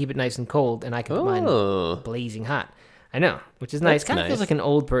she can keep it nice and cold and I can put mine blazing hot. I know, which is nice. Kind of feels like an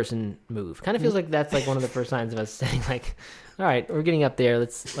old person move. Kind of feels like that's like one of the first signs of us saying like, all right, we're getting up there.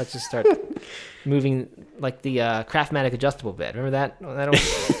 Let's just start moving like the Craftmatic adjustable bed. Remember that?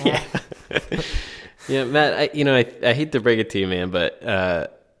 Old... Yeah. Yeah, Matt, I hate to break it to you, man, but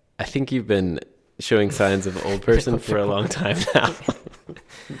I think you've been showing signs of old person for a long time now.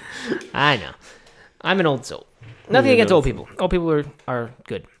 I know. I'm an old soul. Nothing against old people. Old people are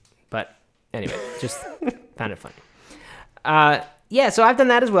good. But anyway, just found it funny. Yeah, so I've done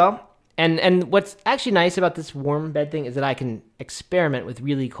that as well. And what's actually nice about this warm bed thing is that I can experiment with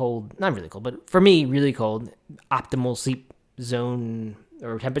really cold, not really cold, but for me, really cold, optimal sleep zone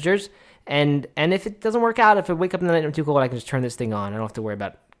or temperatures. And if it doesn't work out, if I wake up in the night and I'm too cold, I can just turn this thing on. I don't have to worry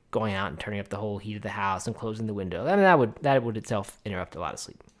about going out and turning up the whole heat of the house and closing the window. I mean, that would itself interrupt a lot of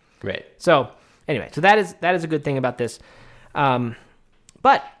sleep. Right. So anyway, so that is a good thing about this.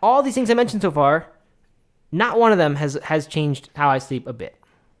 But all these things I mentioned so far, not one of them has changed how I sleep a bit.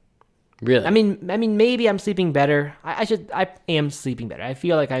 Really? I mean, maybe I'm sleeping better. I am sleeping better. I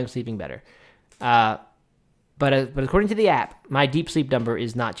feel like I am sleeping better. But according to the app, my deep sleep number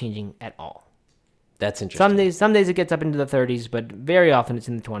is not changing at all. That's interesting. Some days it gets up into the 30s, but very often it's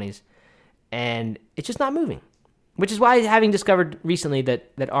in the 20s, and it's just not moving. Which is why, having discovered recently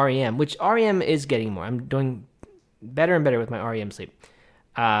that REM, which REM is getting more, I'm doing better and better with my REM sleep.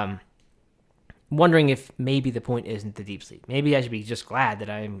 Wondering if maybe the point isn't the deep sleep. Maybe I should be just glad that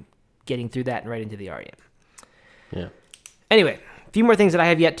I'm getting through that and right into the REM. Yeah. Anyway, a few more things that I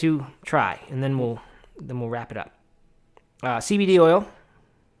have yet to try, and then we'll wrap it up. CBD oil,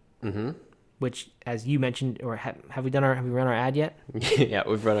 which, as you mentioned, or have we run our ad yet? Yeah,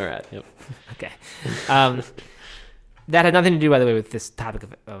 we've run our ad. Yep. Okay. That had nothing to do, by the way, with this topic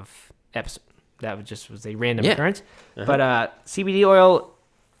of episode. That was a random occurrence. Uh-huh. But CBD oil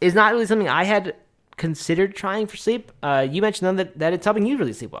is not really something I had considered trying for sleep. You mentioned though that it's helping you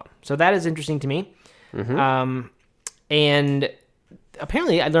really sleep well, so that is interesting to me. Mm-hmm. And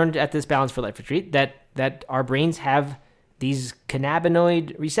apparently, I learned at this Balance for Life retreat that our brains have these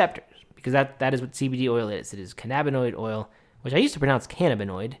cannabinoid receptors, because that is what CBD oil is. It is cannabinoid oil, which I used to pronounce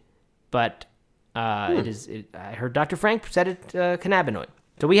cannabinoid, but I heard Dr. Frank said it cannabinoid.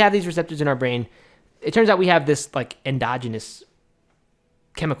 So we have these receptors in our brain. It turns out we have this like endogenous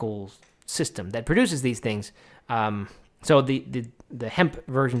chemical system that produces these things. So the hemp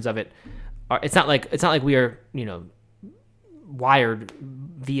versions of it are. It's not like we are wired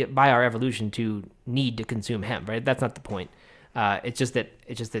by our evolution to need to consume hemp, right? That's not the point. It's just that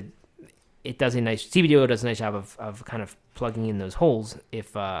it does CBD oil does a nice job of kind of plugging in those holes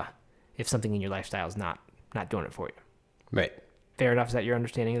if something in your lifestyle is not doing it for you. Right. Fair enough. Is that your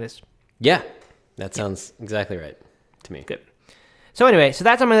understanding of this? Yeah, that sounds exactly right to me. Good. So anyway, so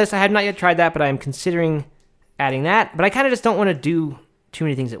that's on my list. I have not yet tried that, but I am considering adding that. But I kind of just don't want to do too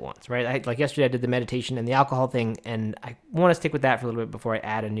many things at once, right? Like yesterday, I did the meditation and the alcohol thing, and I want to stick with that for a little bit before I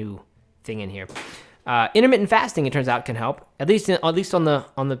add a new thing in here. Intermittent fasting, it turns out, can help, at least on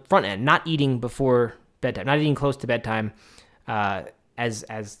the front end. Not eating before bedtime, not eating close to bedtime,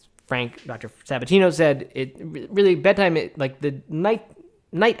 as Frank, Dr. Sabatino said, it really bedtime, like the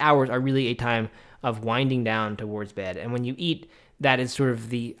night hours are really a time of winding down towards bed. And when you eat, that is sort of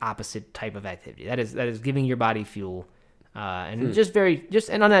the opposite type of activity. That is giving your body fuel, and just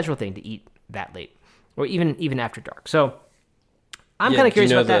an unnatural thing to eat that late, or even after dark. So I'm kind of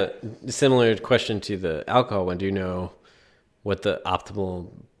curious about that. Similar question to the alcohol one. Do you know what the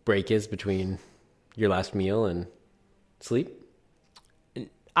optimal break is between your last meal and sleep?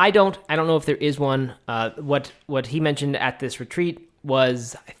 I don't know if there is one. What he mentioned at this retreat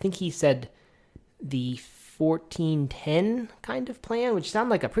was, I think he said the 14-10 kind of plan, which sounded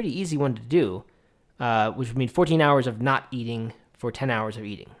like a pretty easy one to do, which would mean 14 hours of not eating for 10 hours of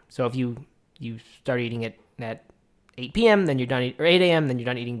eating. So if you start eating at 8 p.m., then you're done, or 8 a.m., then you're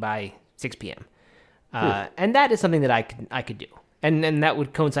done eating by 6 p.m. And that is something that I could do, and that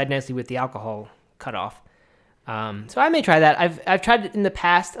would coincide nicely with the alcohol cutoff. So I may try that. I've tried it in the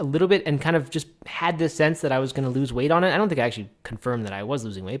past a little bit and kind of just had this sense that I was going to lose weight on it. I don't think I actually confirmed that I was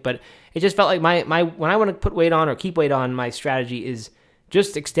losing weight, but it just felt like my when I want to put weight on or keep weight on, my strategy is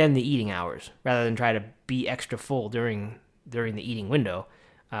just extend the eating hours rather than try to be extra full during the eating window.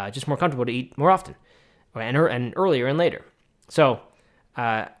 Just more comfortable to eat more often and earlier and later. So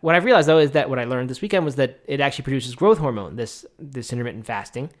what I've realized, though, is that what I learned this weekend was that it actually produces growth hormone, this intermittent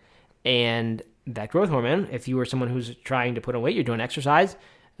fasting. And that growth hormone, if you were someone who's trying to put on weight, you're doing exercise,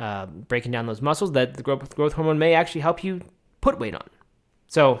 breaking down those muscles, that the growth hormone may actually help you put weight on.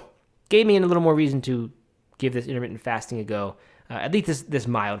 So gave me a little more reason to give this intermittent fasting a go. At least this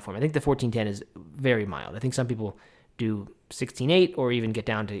mild form. I think the 14-10 is very mild. I think some people do 16-8 or even get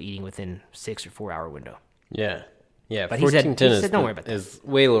down to eating within 6 or 4 hour window. Yeah. Yeah. But he said, don't worry about that. Is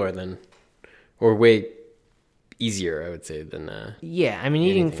way lower than, or way easier, I would say, than. Yeah. I mean,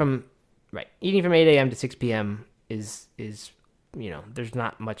 eating from 8 a.m. to 6 p.m. is there's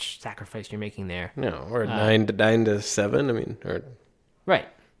not much sacrifice you're making there. No, or 9 to 7. I mean, or. Right.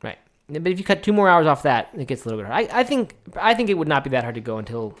 But if you cut 2 more hours off that, it gets a little bit hard. I think it would not be that hard to go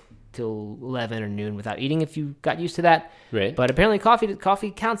until 11 or noon without eating if you got used to that. Right. But apparently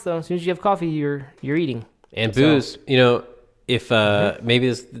coffee counts though. As soon as you have coffee, you're eating. And booze, if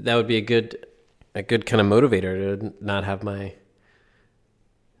maybe that would be a good kind of motivator to not have my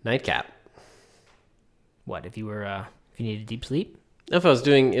nightcap. What if you needed deep sleep? If I was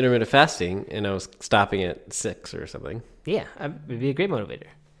doing intermittent fasting and I was stopping at 6 or something. Yeah, it would be a great motivator.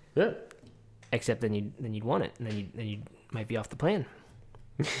 Yeah. Except then you'd want it, and then you might be off the plan.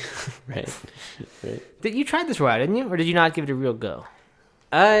 Right. You tried this for a while, didn't you? Or did you not give it a real go?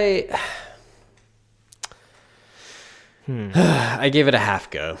 I gave it a half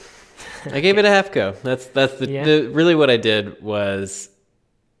go. That's really what I did was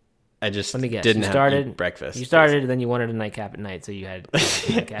I just didn't have breakfast. You started, and then you wanted a nightcap at night, so you had a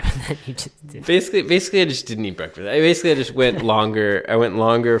nightcap, and then you just did. Basically, I just didn't eat breakfast. I just went longer. I went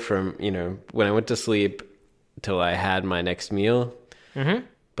longer from when I went to sleep till I had my next meal. Mm-hmm.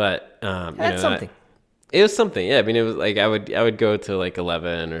 But that's something. It was something. Yeah, I mean, it was like I would go to like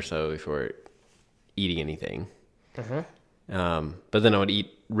 11 or so before eating anything. Mm-hmm. But then I would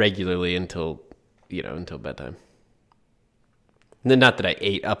eat regularly until bedtime. Not that I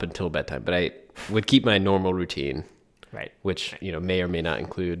ate up until bedtime, but I would keep my normal routine, right? Which may or may not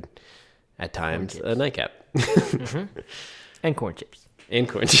include, at times, a nightcap. Mm-hmm. And corn chips.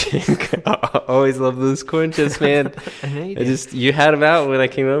 I always love those corn chips, man. I know you did. You had them out when I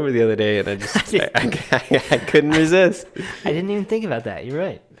came over the other day, and I couldn't resist. I didn't even think about that. You're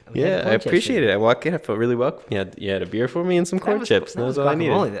right. Yeah, I appreciate it. I walked in, I felt really welcome. You had a beer for me and some corn chips. That was all I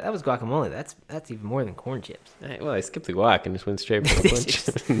needed. That was guacamole. That's even more than corn chips. I skipped the guac and just went straight for the corn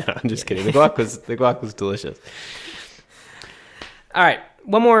chips. No, I'm just kidding. The guac was delicious. All right,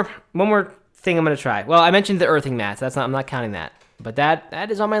 one more thing I'm gonna try. Well, I mentioned the earthing mats. I'm not counting that, but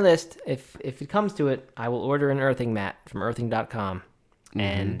that is on my list. If it comes to it, I will order an earthing mat from earthing.com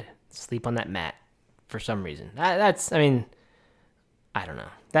and sleep on that mat for some reason. I don't know.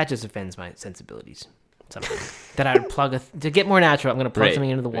 That just offends my sensibilities. Something that I would to get more natural. I'm going to plug something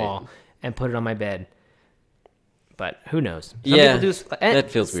into the wall and put it on my bed. But who knows? Some people do, that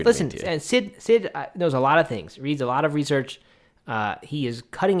feels weird. Listen, and Sid knows a lot of things. Reads a lot of research. He is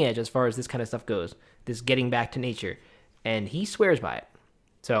cutting edge as far as this kind of stuff goes. This getting back to nature, and he swears by it.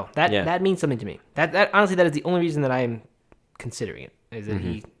 So that means something to me. That honestly, that is the only reason that I am considering it. Is that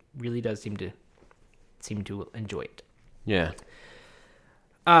he really does seem to enjoy it. Yeah.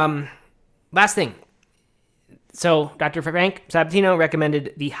 Last thing. So, Dr. Frank Sabatino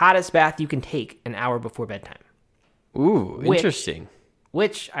recommended the hottest bath you can take an hour before bedtime. Ooh, interesting.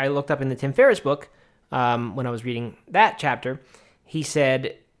 Which I looked up in the Tim Ferriss book when I was reading that chapter. He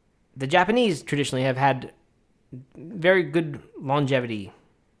said the Japanese traditionally have had very good longevity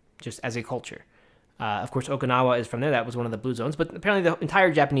just as a culture. Of course, Okinawa is from there. That was one of the blue zones. But apparently the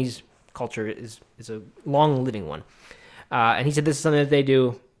entire Japanese culture is a long-living one. And he said this is something that they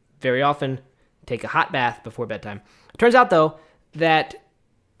do very often, take a hot bath before bedtime. It turns out, though, that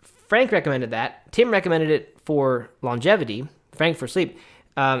Frank recommended that. Tim recommended it for longevity, Frank for sleep.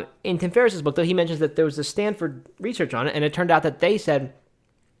 In Tim Ferriss's book, though, he mentions that there was a Stanford research on it, and it turned out that they said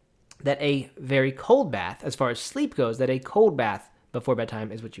that a very cold bath, as far as sleep goes, that a cold bath before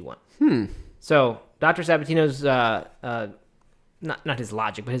bedtime is what you want. So Dr. Sabatino's, not his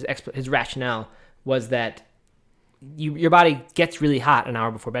logic, but his rationale was that your body gets really hot an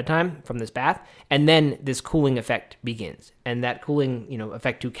hour before bedtime from this bath, and then this cooling effect begins. And that cooling,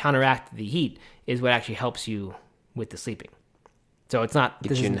 effect to counteract the heat is what actually helps you with the sleeping. So it's not...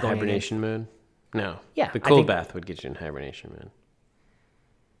 Get you in hibernation mode? No. Yeah. The cold bath would get you in hibernation mode.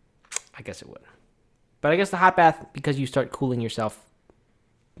 I guess it would. But I guess the hot bath, because you start cooling yourself,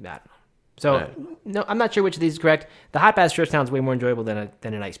 I don't know. So, no, I'm not sure which of these is correct. The hot bath sure sounds way more enjoyable than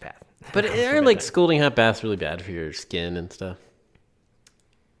an ice bath. But are scalding hot baths really bad for your skin and stuff?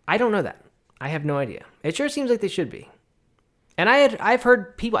 I don't know that. I have no idea. It sure seems like they should be. And I've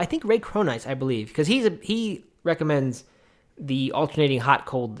heard people, I think Ray Cronice, I believe, because he recommends the alternating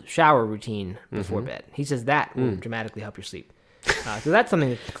hot-cold shower routine before bed. He says that will dramatically help your sleep. So that's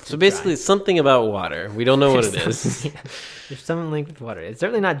something. So basically, something about water. We don't know what it is. Yeah, there's something linked with water. It's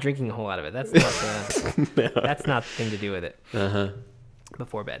certainly not drinking a whole lot of it. That's not that's not the thing to do with it.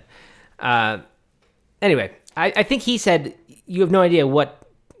 Before bed. Anyway, I think he said you have no idea what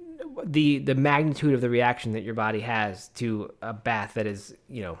the magnitude of the reaction that your body has to a bath that is,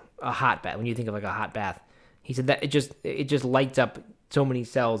 a hot bath. When you think of like a hot bath, he said that it just lights up so many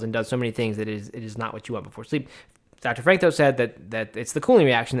cells and does so many things that it is not what you want before sleep. Dr. Frank, though, said that it's the cooling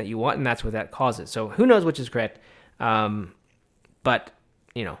reaction that you want, and that's what that causes. So who knows which is correct. But,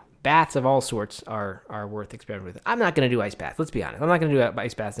 baths of all sorts are worth experimenting with. I'm not going to do ice baths. Let's be honest. I'm not going to do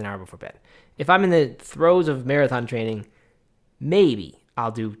ice baths an hour before bed. If I'm in the throes of marathon training, maybe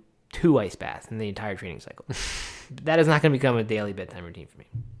I'll do 2 ice baths in the entire training cycle. That is not going to become a daily bedtime routine for me.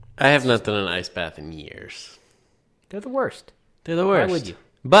 I have not done an ice bath in years. They're the worst. They're the worst. Why would you?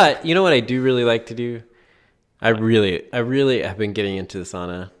 But you know what I do really like to do? I really have been getting into the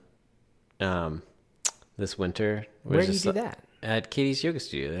sauna this winter. Where do you do that? At Katie's yoga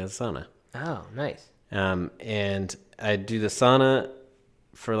studio. They have a sauna. Oh, nice. And I do the sauna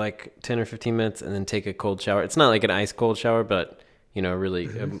for like 10 or 15 minutes and then take a cold shower. It's not like an ice cold shower, but really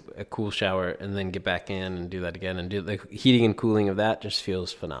a cool shower, and then get back in and do that again, and do the heating and cooling of that just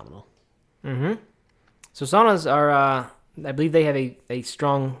feels phenomenal. Mm-hmm. So saunas are, I believe they have a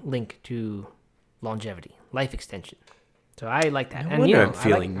strong link to longevity, life extension. So I like that. No wonder I'm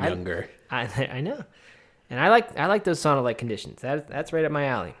feeling younger. I know. And I like those sauna-like conditions. That's right up my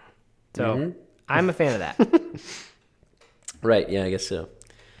alley. So I'm a fan of that. Right. Yeah, I guess so.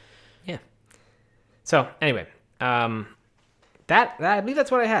 Yeah. So anyway, that I believe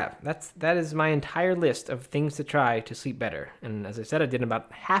that's what I have. That is my entire list of things to try to sleep better. And as I said, I did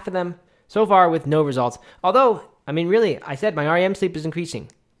about half of them so far with no results. Although, really, I said my REM sleep is increasing.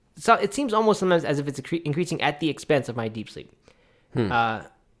 So it seems almost sometimes as if it's increasing at the expense of my deep sleep.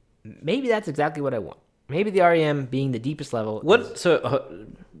 Maybe that's exactly what I want. Maybe the REM being the deepest level.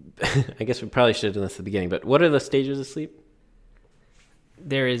 I guess we probably should have done this at the beginning, but what are the stages of sleep?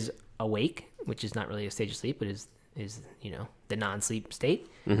 There is awake, which is not really a stage of sleep, but is the non-sleep state.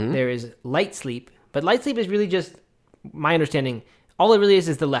 Mm-hmm. There is light sleep, but light sleep is really just, my understanding, all it really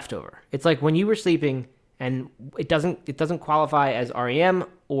is the leftover. It's like when you were sleeping, and it doesn't qualify as REM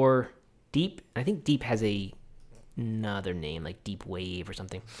or deep. I think deep has another name, like deep wave or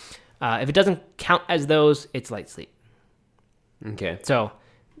something. If it doesn't count as those, it's light sleep. Okay. So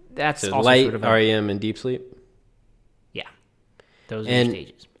that's also light, sort of REM, and deep sleep. Yeah, those are the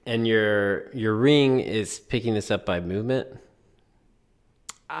stages. And your ring is picking this up by movement?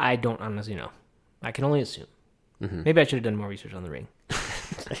 I don't honestly know. I can only assume. Mm-hmm. Maybe I should have done more research on the ring.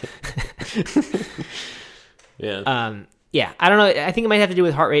 Yeah. Yeah, I don't know. I think it might have to do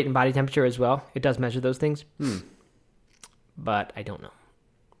with heart rate and body temperature as well. It does measure those things. But I don't know.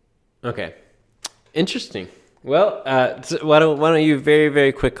 Okay. Interesting. Well, so why don't you very,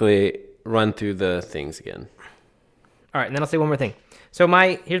 very quickly run through the things again? All right, and then I'll say one more thing. So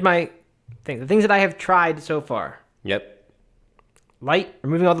here's my thing. The things that I have tried so far. Yep. Light,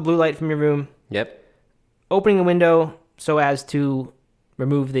 removing all the blue light from your room. Yep. Opening a window so as to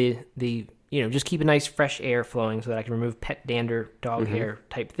remove the just keep a nice fresh air flowing so that I can remove pet dander, dog hair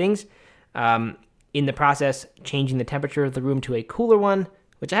type things. In the process, changing the temperature of the room to a cooler one,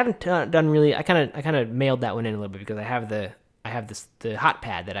 which I haven't done really. I kind of mailed that one in a little bit because I have the hot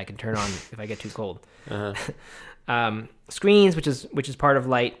pad that I can turn on if I get too cold. Screens, which is part of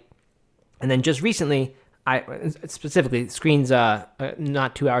light, and then just recently, specifically screens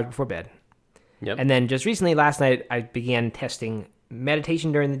not 2 hours before bed. Yep. And then just recently, last night, I began testing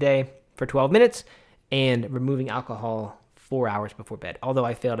meditation during the day for 12 minutes and removing alcohol 4 hours before bed. Although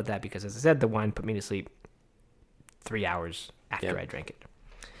I failed at that because, as I said, the wine put me to sleep 3 hours after I drank it.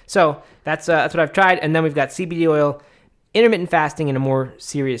 So that's what I've tried. And then we've got CBD oil, intermittent fasting in a more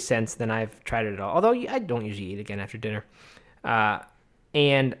serious sense than I've tried it at all. Although I don't usually eat again after dinner.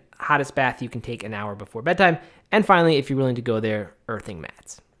 And hottest bath you can take an hour before bedtime. And finally, if you're willing to go there, earthing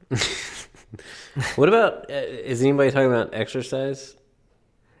mats. What about, is anybody talking about exercise?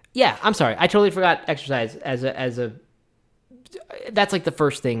 Yeah, I'm sorry. I totally forgot exercise as a that's like the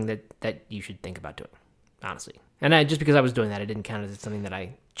first thing that you should think about doing, honestly. And just because I was doing that, it didn't count as something that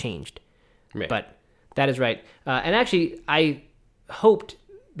I changed. Right. But that is right. And actually, I hoped,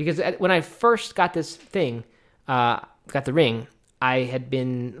 because when I first got this thing, got the ring, I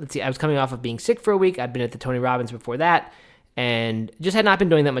was coming off of being sick for a week. I'd been at the Tony Robbins before that, and just had not been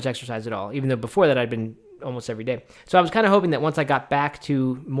doing that much exercise at all, even though before that I'd been almost every day. So I was kind of hoping that once I got back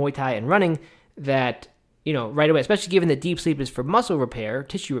to Muay Thai and running, that, right away, especially given that deep sleep is for muscle repair,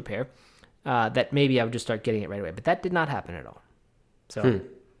 tissue repair, that maybe I would just start getting it right away. But that did not happen at all. So,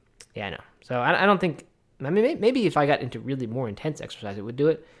 yeah, I know. So I don't think. I mean, maybe if I got into really more intense exercise, it would do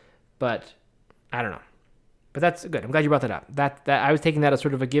it. But I don't know. But that's good. I'm glad you brought that up. That I was taking that as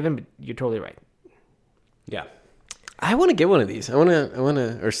sort of a given, but you're totally right. Yeah. I want to get one of these. I want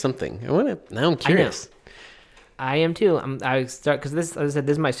to, or something. Now I'm curious. I am too. I start because this, as I said,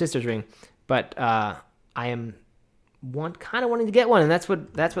 this is my sister's ring, but I am kind of wanting to get one, and that's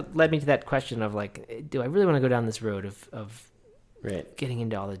what led me to that question of like, do I really want to go down this road of right getting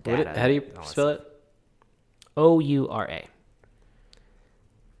into all the data? How do you spell it? Oura.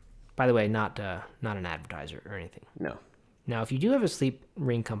 By the way, not an advertiser or anything. No. Now, if you do have a sleep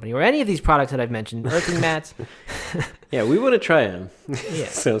ring company or any of these products that I've mentioned, earthing mats. Yeah, we want to try them. Yeah.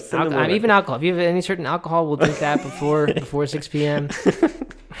 So even alcohol. If you have any certain alcohol, we'll drink that before 6 p.m.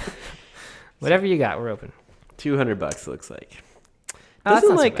 Whatever you got, we're open. $200 looks like.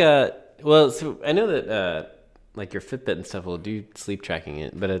 Doesn't like well, so I know that like your Fitbit and stuff will do sleep tracking,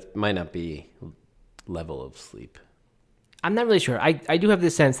 but it might not be level of sleep. I'm not really sure. I do have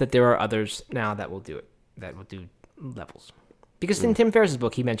this sense that there are others now that will do it, that will do levels. Because in Tim Ferriss's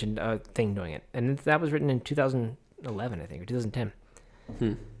book, he mentioned a thing doing it. And that was written in 2011, I think, or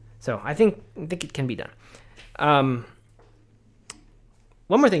 2010. So I think it can be done. One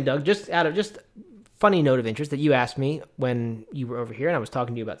more thing, Doug, just funny note of interest that you asked me when you were over here and I was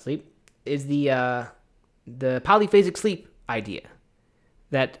talking to you about sleep, is the polyphasic sleep idea.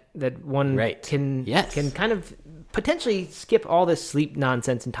 That one can kind of potentially skip all this sleep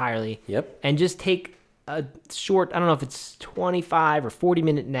nonsense entirely. Yep. And just take a short, I don't know if it's 25 or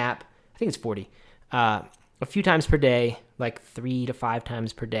 40-minute nap. I think it's 40. A few times per day, like 3 to 5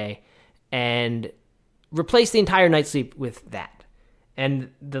 times per day, and replace the entire night's sleep with that.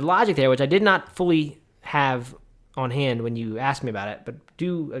 And the logic there, which I did not fully have on hand when you asked me about it, but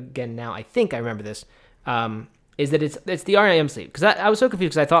do again now, I think I remember this, is that it's the REM sleep. Because I was so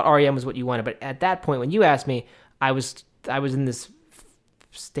confused because I thought REM was what you wanted, but at that point when you asked me, I was in this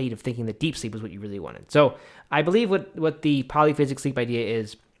state of thinking that deep sleep was what you really wanted. So I believe what the polyphasic sleep idea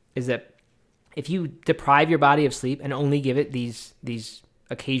is that if you deprive your body of sleep and only give it these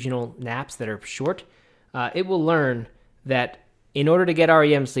occasional naps that are short, it will learn that in order to get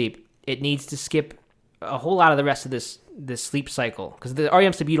REM sleep, it needs to skip a whole lot of the rest of this sleep cycle. Because the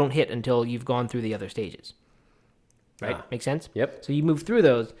REM sleep you don't hit until you've gone through the other stages. Right? Make sense? Yep. So you move through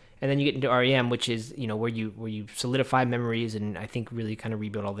those, and then you get into REM, which is where you solidify memories and I think really kind of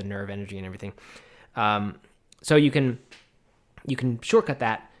rebuild all the nerve energy and everything. So you can shortcut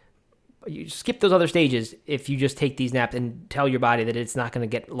that. You skip those other stages if you just take these naps and tell your body that it's not going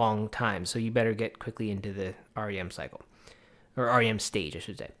to get long time. So you better get quickly into the REM cycle, or REM stage, I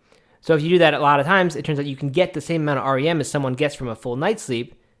should say. So if you do that a lot of times, it turns out you can get the same amount of REM as someone gets from a full night's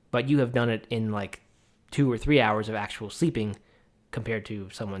sleep, but you have done it in like 2 or 3 hours of actual sleeping compared to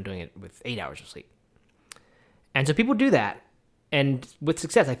someone doing it with 8 hours of sleep. And so people do that, and with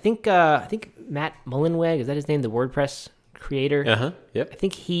success. I think Matt Mullenweg, is that his name, the WordPress creator? Yep. I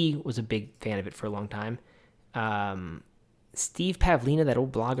think he was a big fan of it for a long time. Steve Pavlina, that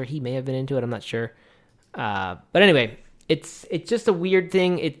old blogger, he may have been into it. I'm not sure. But anyway, it's just a weird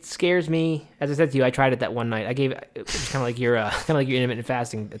thing. It scares me. As I said to you, I tried it that one night. It was kind of like your intermittent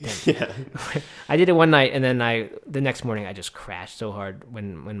fasting attempt. Yeah. I did it one night, and then the next morning I just crashed so hard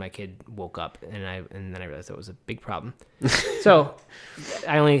when my kid woke up, and then I realized that was a big problem. So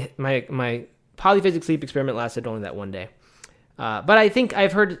my polyphasic sleep experiment lasted only that one day. But I think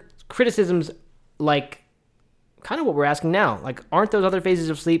I've heard criticisms like kind of what we're asking now. Like, aren't those other phases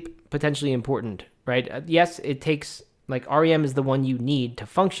of sleep potentially important, right? Yes, it takes, like, REM is the one you need to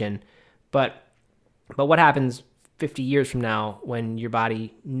function, but what happens 50 years from now when your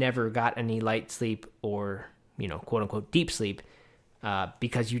body never got any light sleep or, quote unquote deep sleep,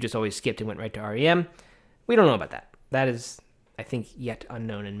 because you just always skipped and went right to REM? We don't know about that. That is, I think, yet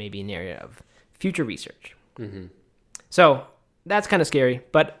unknown and maybe an area of future research. Mm-hmm. So that's kind of scary,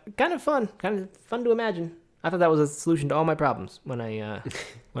 but kind of fun to imagine. I thought that was a solution to all my problems when I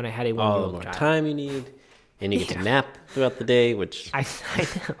had a 1-year-old all the more child. Time you need, and you get to nap throughout the day, which I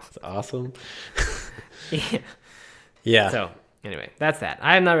know. is awesome. Yeah. Yeah. So anyway, that's that.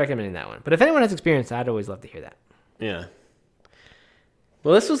 I am not recommending that one, but if anyone has experience, I'd always love to hear that. Yeah.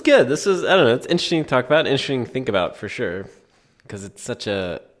 Well, this was good. This was, I don't know, it's interesting to talk about, interesting to think about for sure, because it's such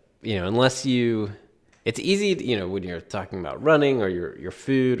a, unless you, it's easy, when you're talking about running or your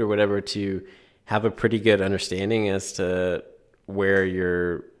food or whatever, to have a pretty good understanding as to where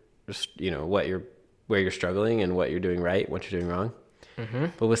you're, where you're struggling and what you're doing right, what you're doing wrong. Mm-hmm.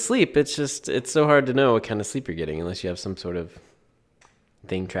 But with sleep, it's so hard to know what kind of sleep you're getting unless you have some sort of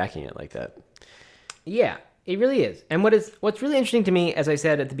thing tracking it like that. Yeah. It really is. And what's really interesting to me, as I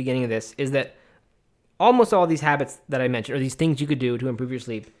said at the beginning of this, is that almost all these habits that I mentioned, or these things you could do to improve your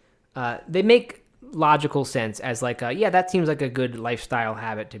sleep, they make logical sense as like, that seems like a good lifestyle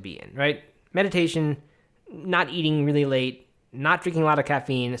habit to be in, right? Meditation, not eating really late, not drinking a lot of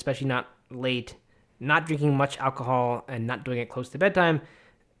caffeine, especially not late, not drinking much alcohol and not doing it close to bedtime,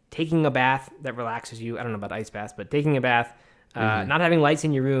 taking a bath that relaxes you. I don't know about ice baths, but taking a bath, not having lights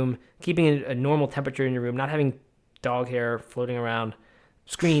in your room, keeping a normal temperature in your room, not having dog hair floating around,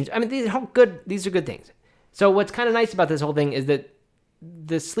 screens. I mean, these are good things. So what's kind of nice about this whole thing is that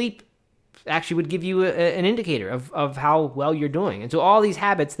the sleep actually would give you an indicator of how well you're doing. And so all these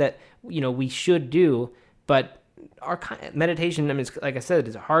habits that, we should do, but our meditation, I mean, like I said,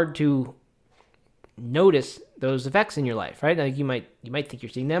 it's hard to notice those effects in your life, right? Like you might think you're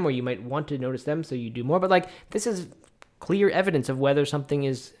seeing them, or you might want to notice them, so you do more. But like this is clear evidence of whether something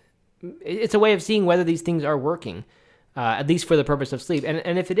is. It's a way of seeing whether these things are working, at least for the purpose of sleep.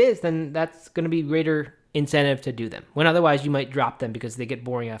 And if it is, then that's going to be greater incentive to do them. When otherwise you might drop them because they get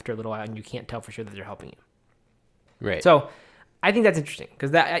boring after a little while, and you can't tell for sure that they're helping you. Right. So I think that's interesting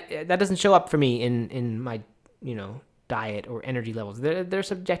because that doesn't show up for me in my diet or energy levels. They're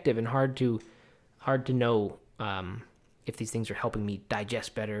subjective and hard to know if these things are helping me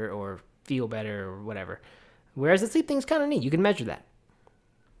digest better or feel better or whatever. Whereas the sleep thing's kind of neat. You can measure that.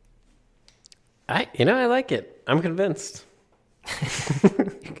 I like it. I'm convinced.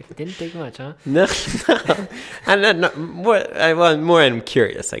 Didn't take much, huh? No. I'm not more I'm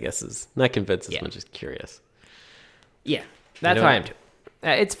curious, I guess, is not convinced as much as curious. Yeah, that's how I am too.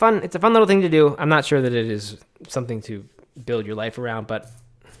 It's fun. It's a fun little thing to do. I'm not sure that it is something to build your life around, but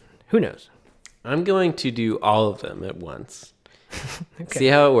who knows? I'm going to do all of them at once. Okay. See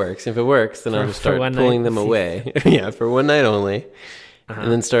how it works. If it works, then I'll just start pulling them away. Yeah, for one night only. And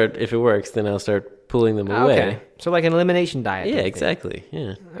then if it works, then I'll start pulling them away. Okay. So like an elimination diet. Yeah, exactly.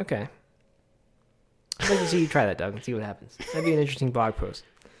 Yeah. Okay. I'd like to see you try that, Doug, and see what happens. That'd be an interesting blog post.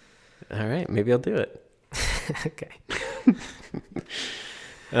 All right. Maybe I'll do it. Okay.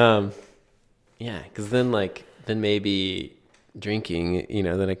 Yeah, because then maybe drinking,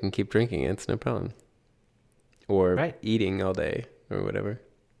 then I can keep drinking. It's no problem. Or eating all day or whatever.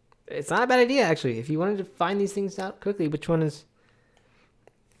 It's not a bad idea, actually. If you wanted to find these things out quickly, which one's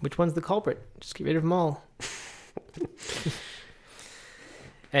the culprit? Just get rid of them all.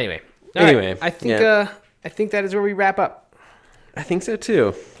 Anyway, right. I think that is where we wrap up. I think so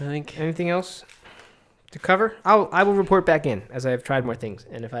too. Anything else to cover? I will report back in as I have tried more things,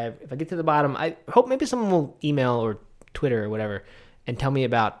 and if I get to the bottom, I hope maybe someone will email or Twitter or whatever and tell me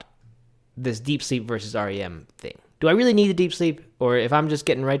about this deep sleep versus REM thing. Do I really need the deep sleep, or if I'm just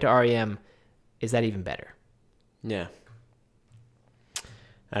getting right to REM, is that even better? Yeah.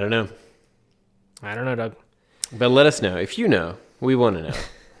 I don't know, Doug. But let us know if you know. We want to know.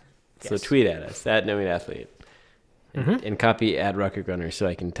 So tweet at us at No Meat Athlete. And copy at Rocket Gunner so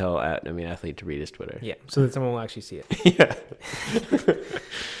I can tell at No Meat Athlete to read his Twitter. Yeah, so that someone will actually see it. Yeah.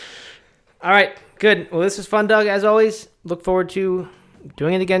 All right, good. Well, this was fun, Doug, as always. Look forward to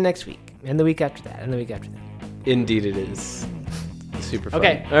doing it again next week, and the week after that, and the week after that. Indeed it is. Super fun.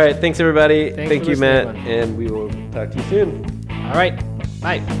 Okay. All right, thanks everybody. Thank you, Matt, everyone. and we will talk to you soon. All right,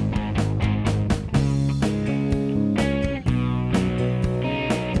 bye.